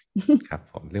นะคะครับ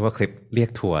ผมเรียกว่าคลิปเรียก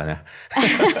ทัวร์นะ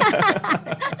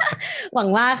หวัง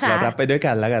ว่าค่ะเรารับไปด้วย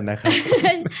กันแล้วกันนะครับ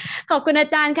ขอบคุณอา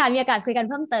จารย์ค่ะมีโอกาสคุยกัน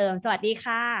เพิ่มเติมสวัสดี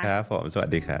ค่ะครับผมสวัส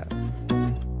ดีครับ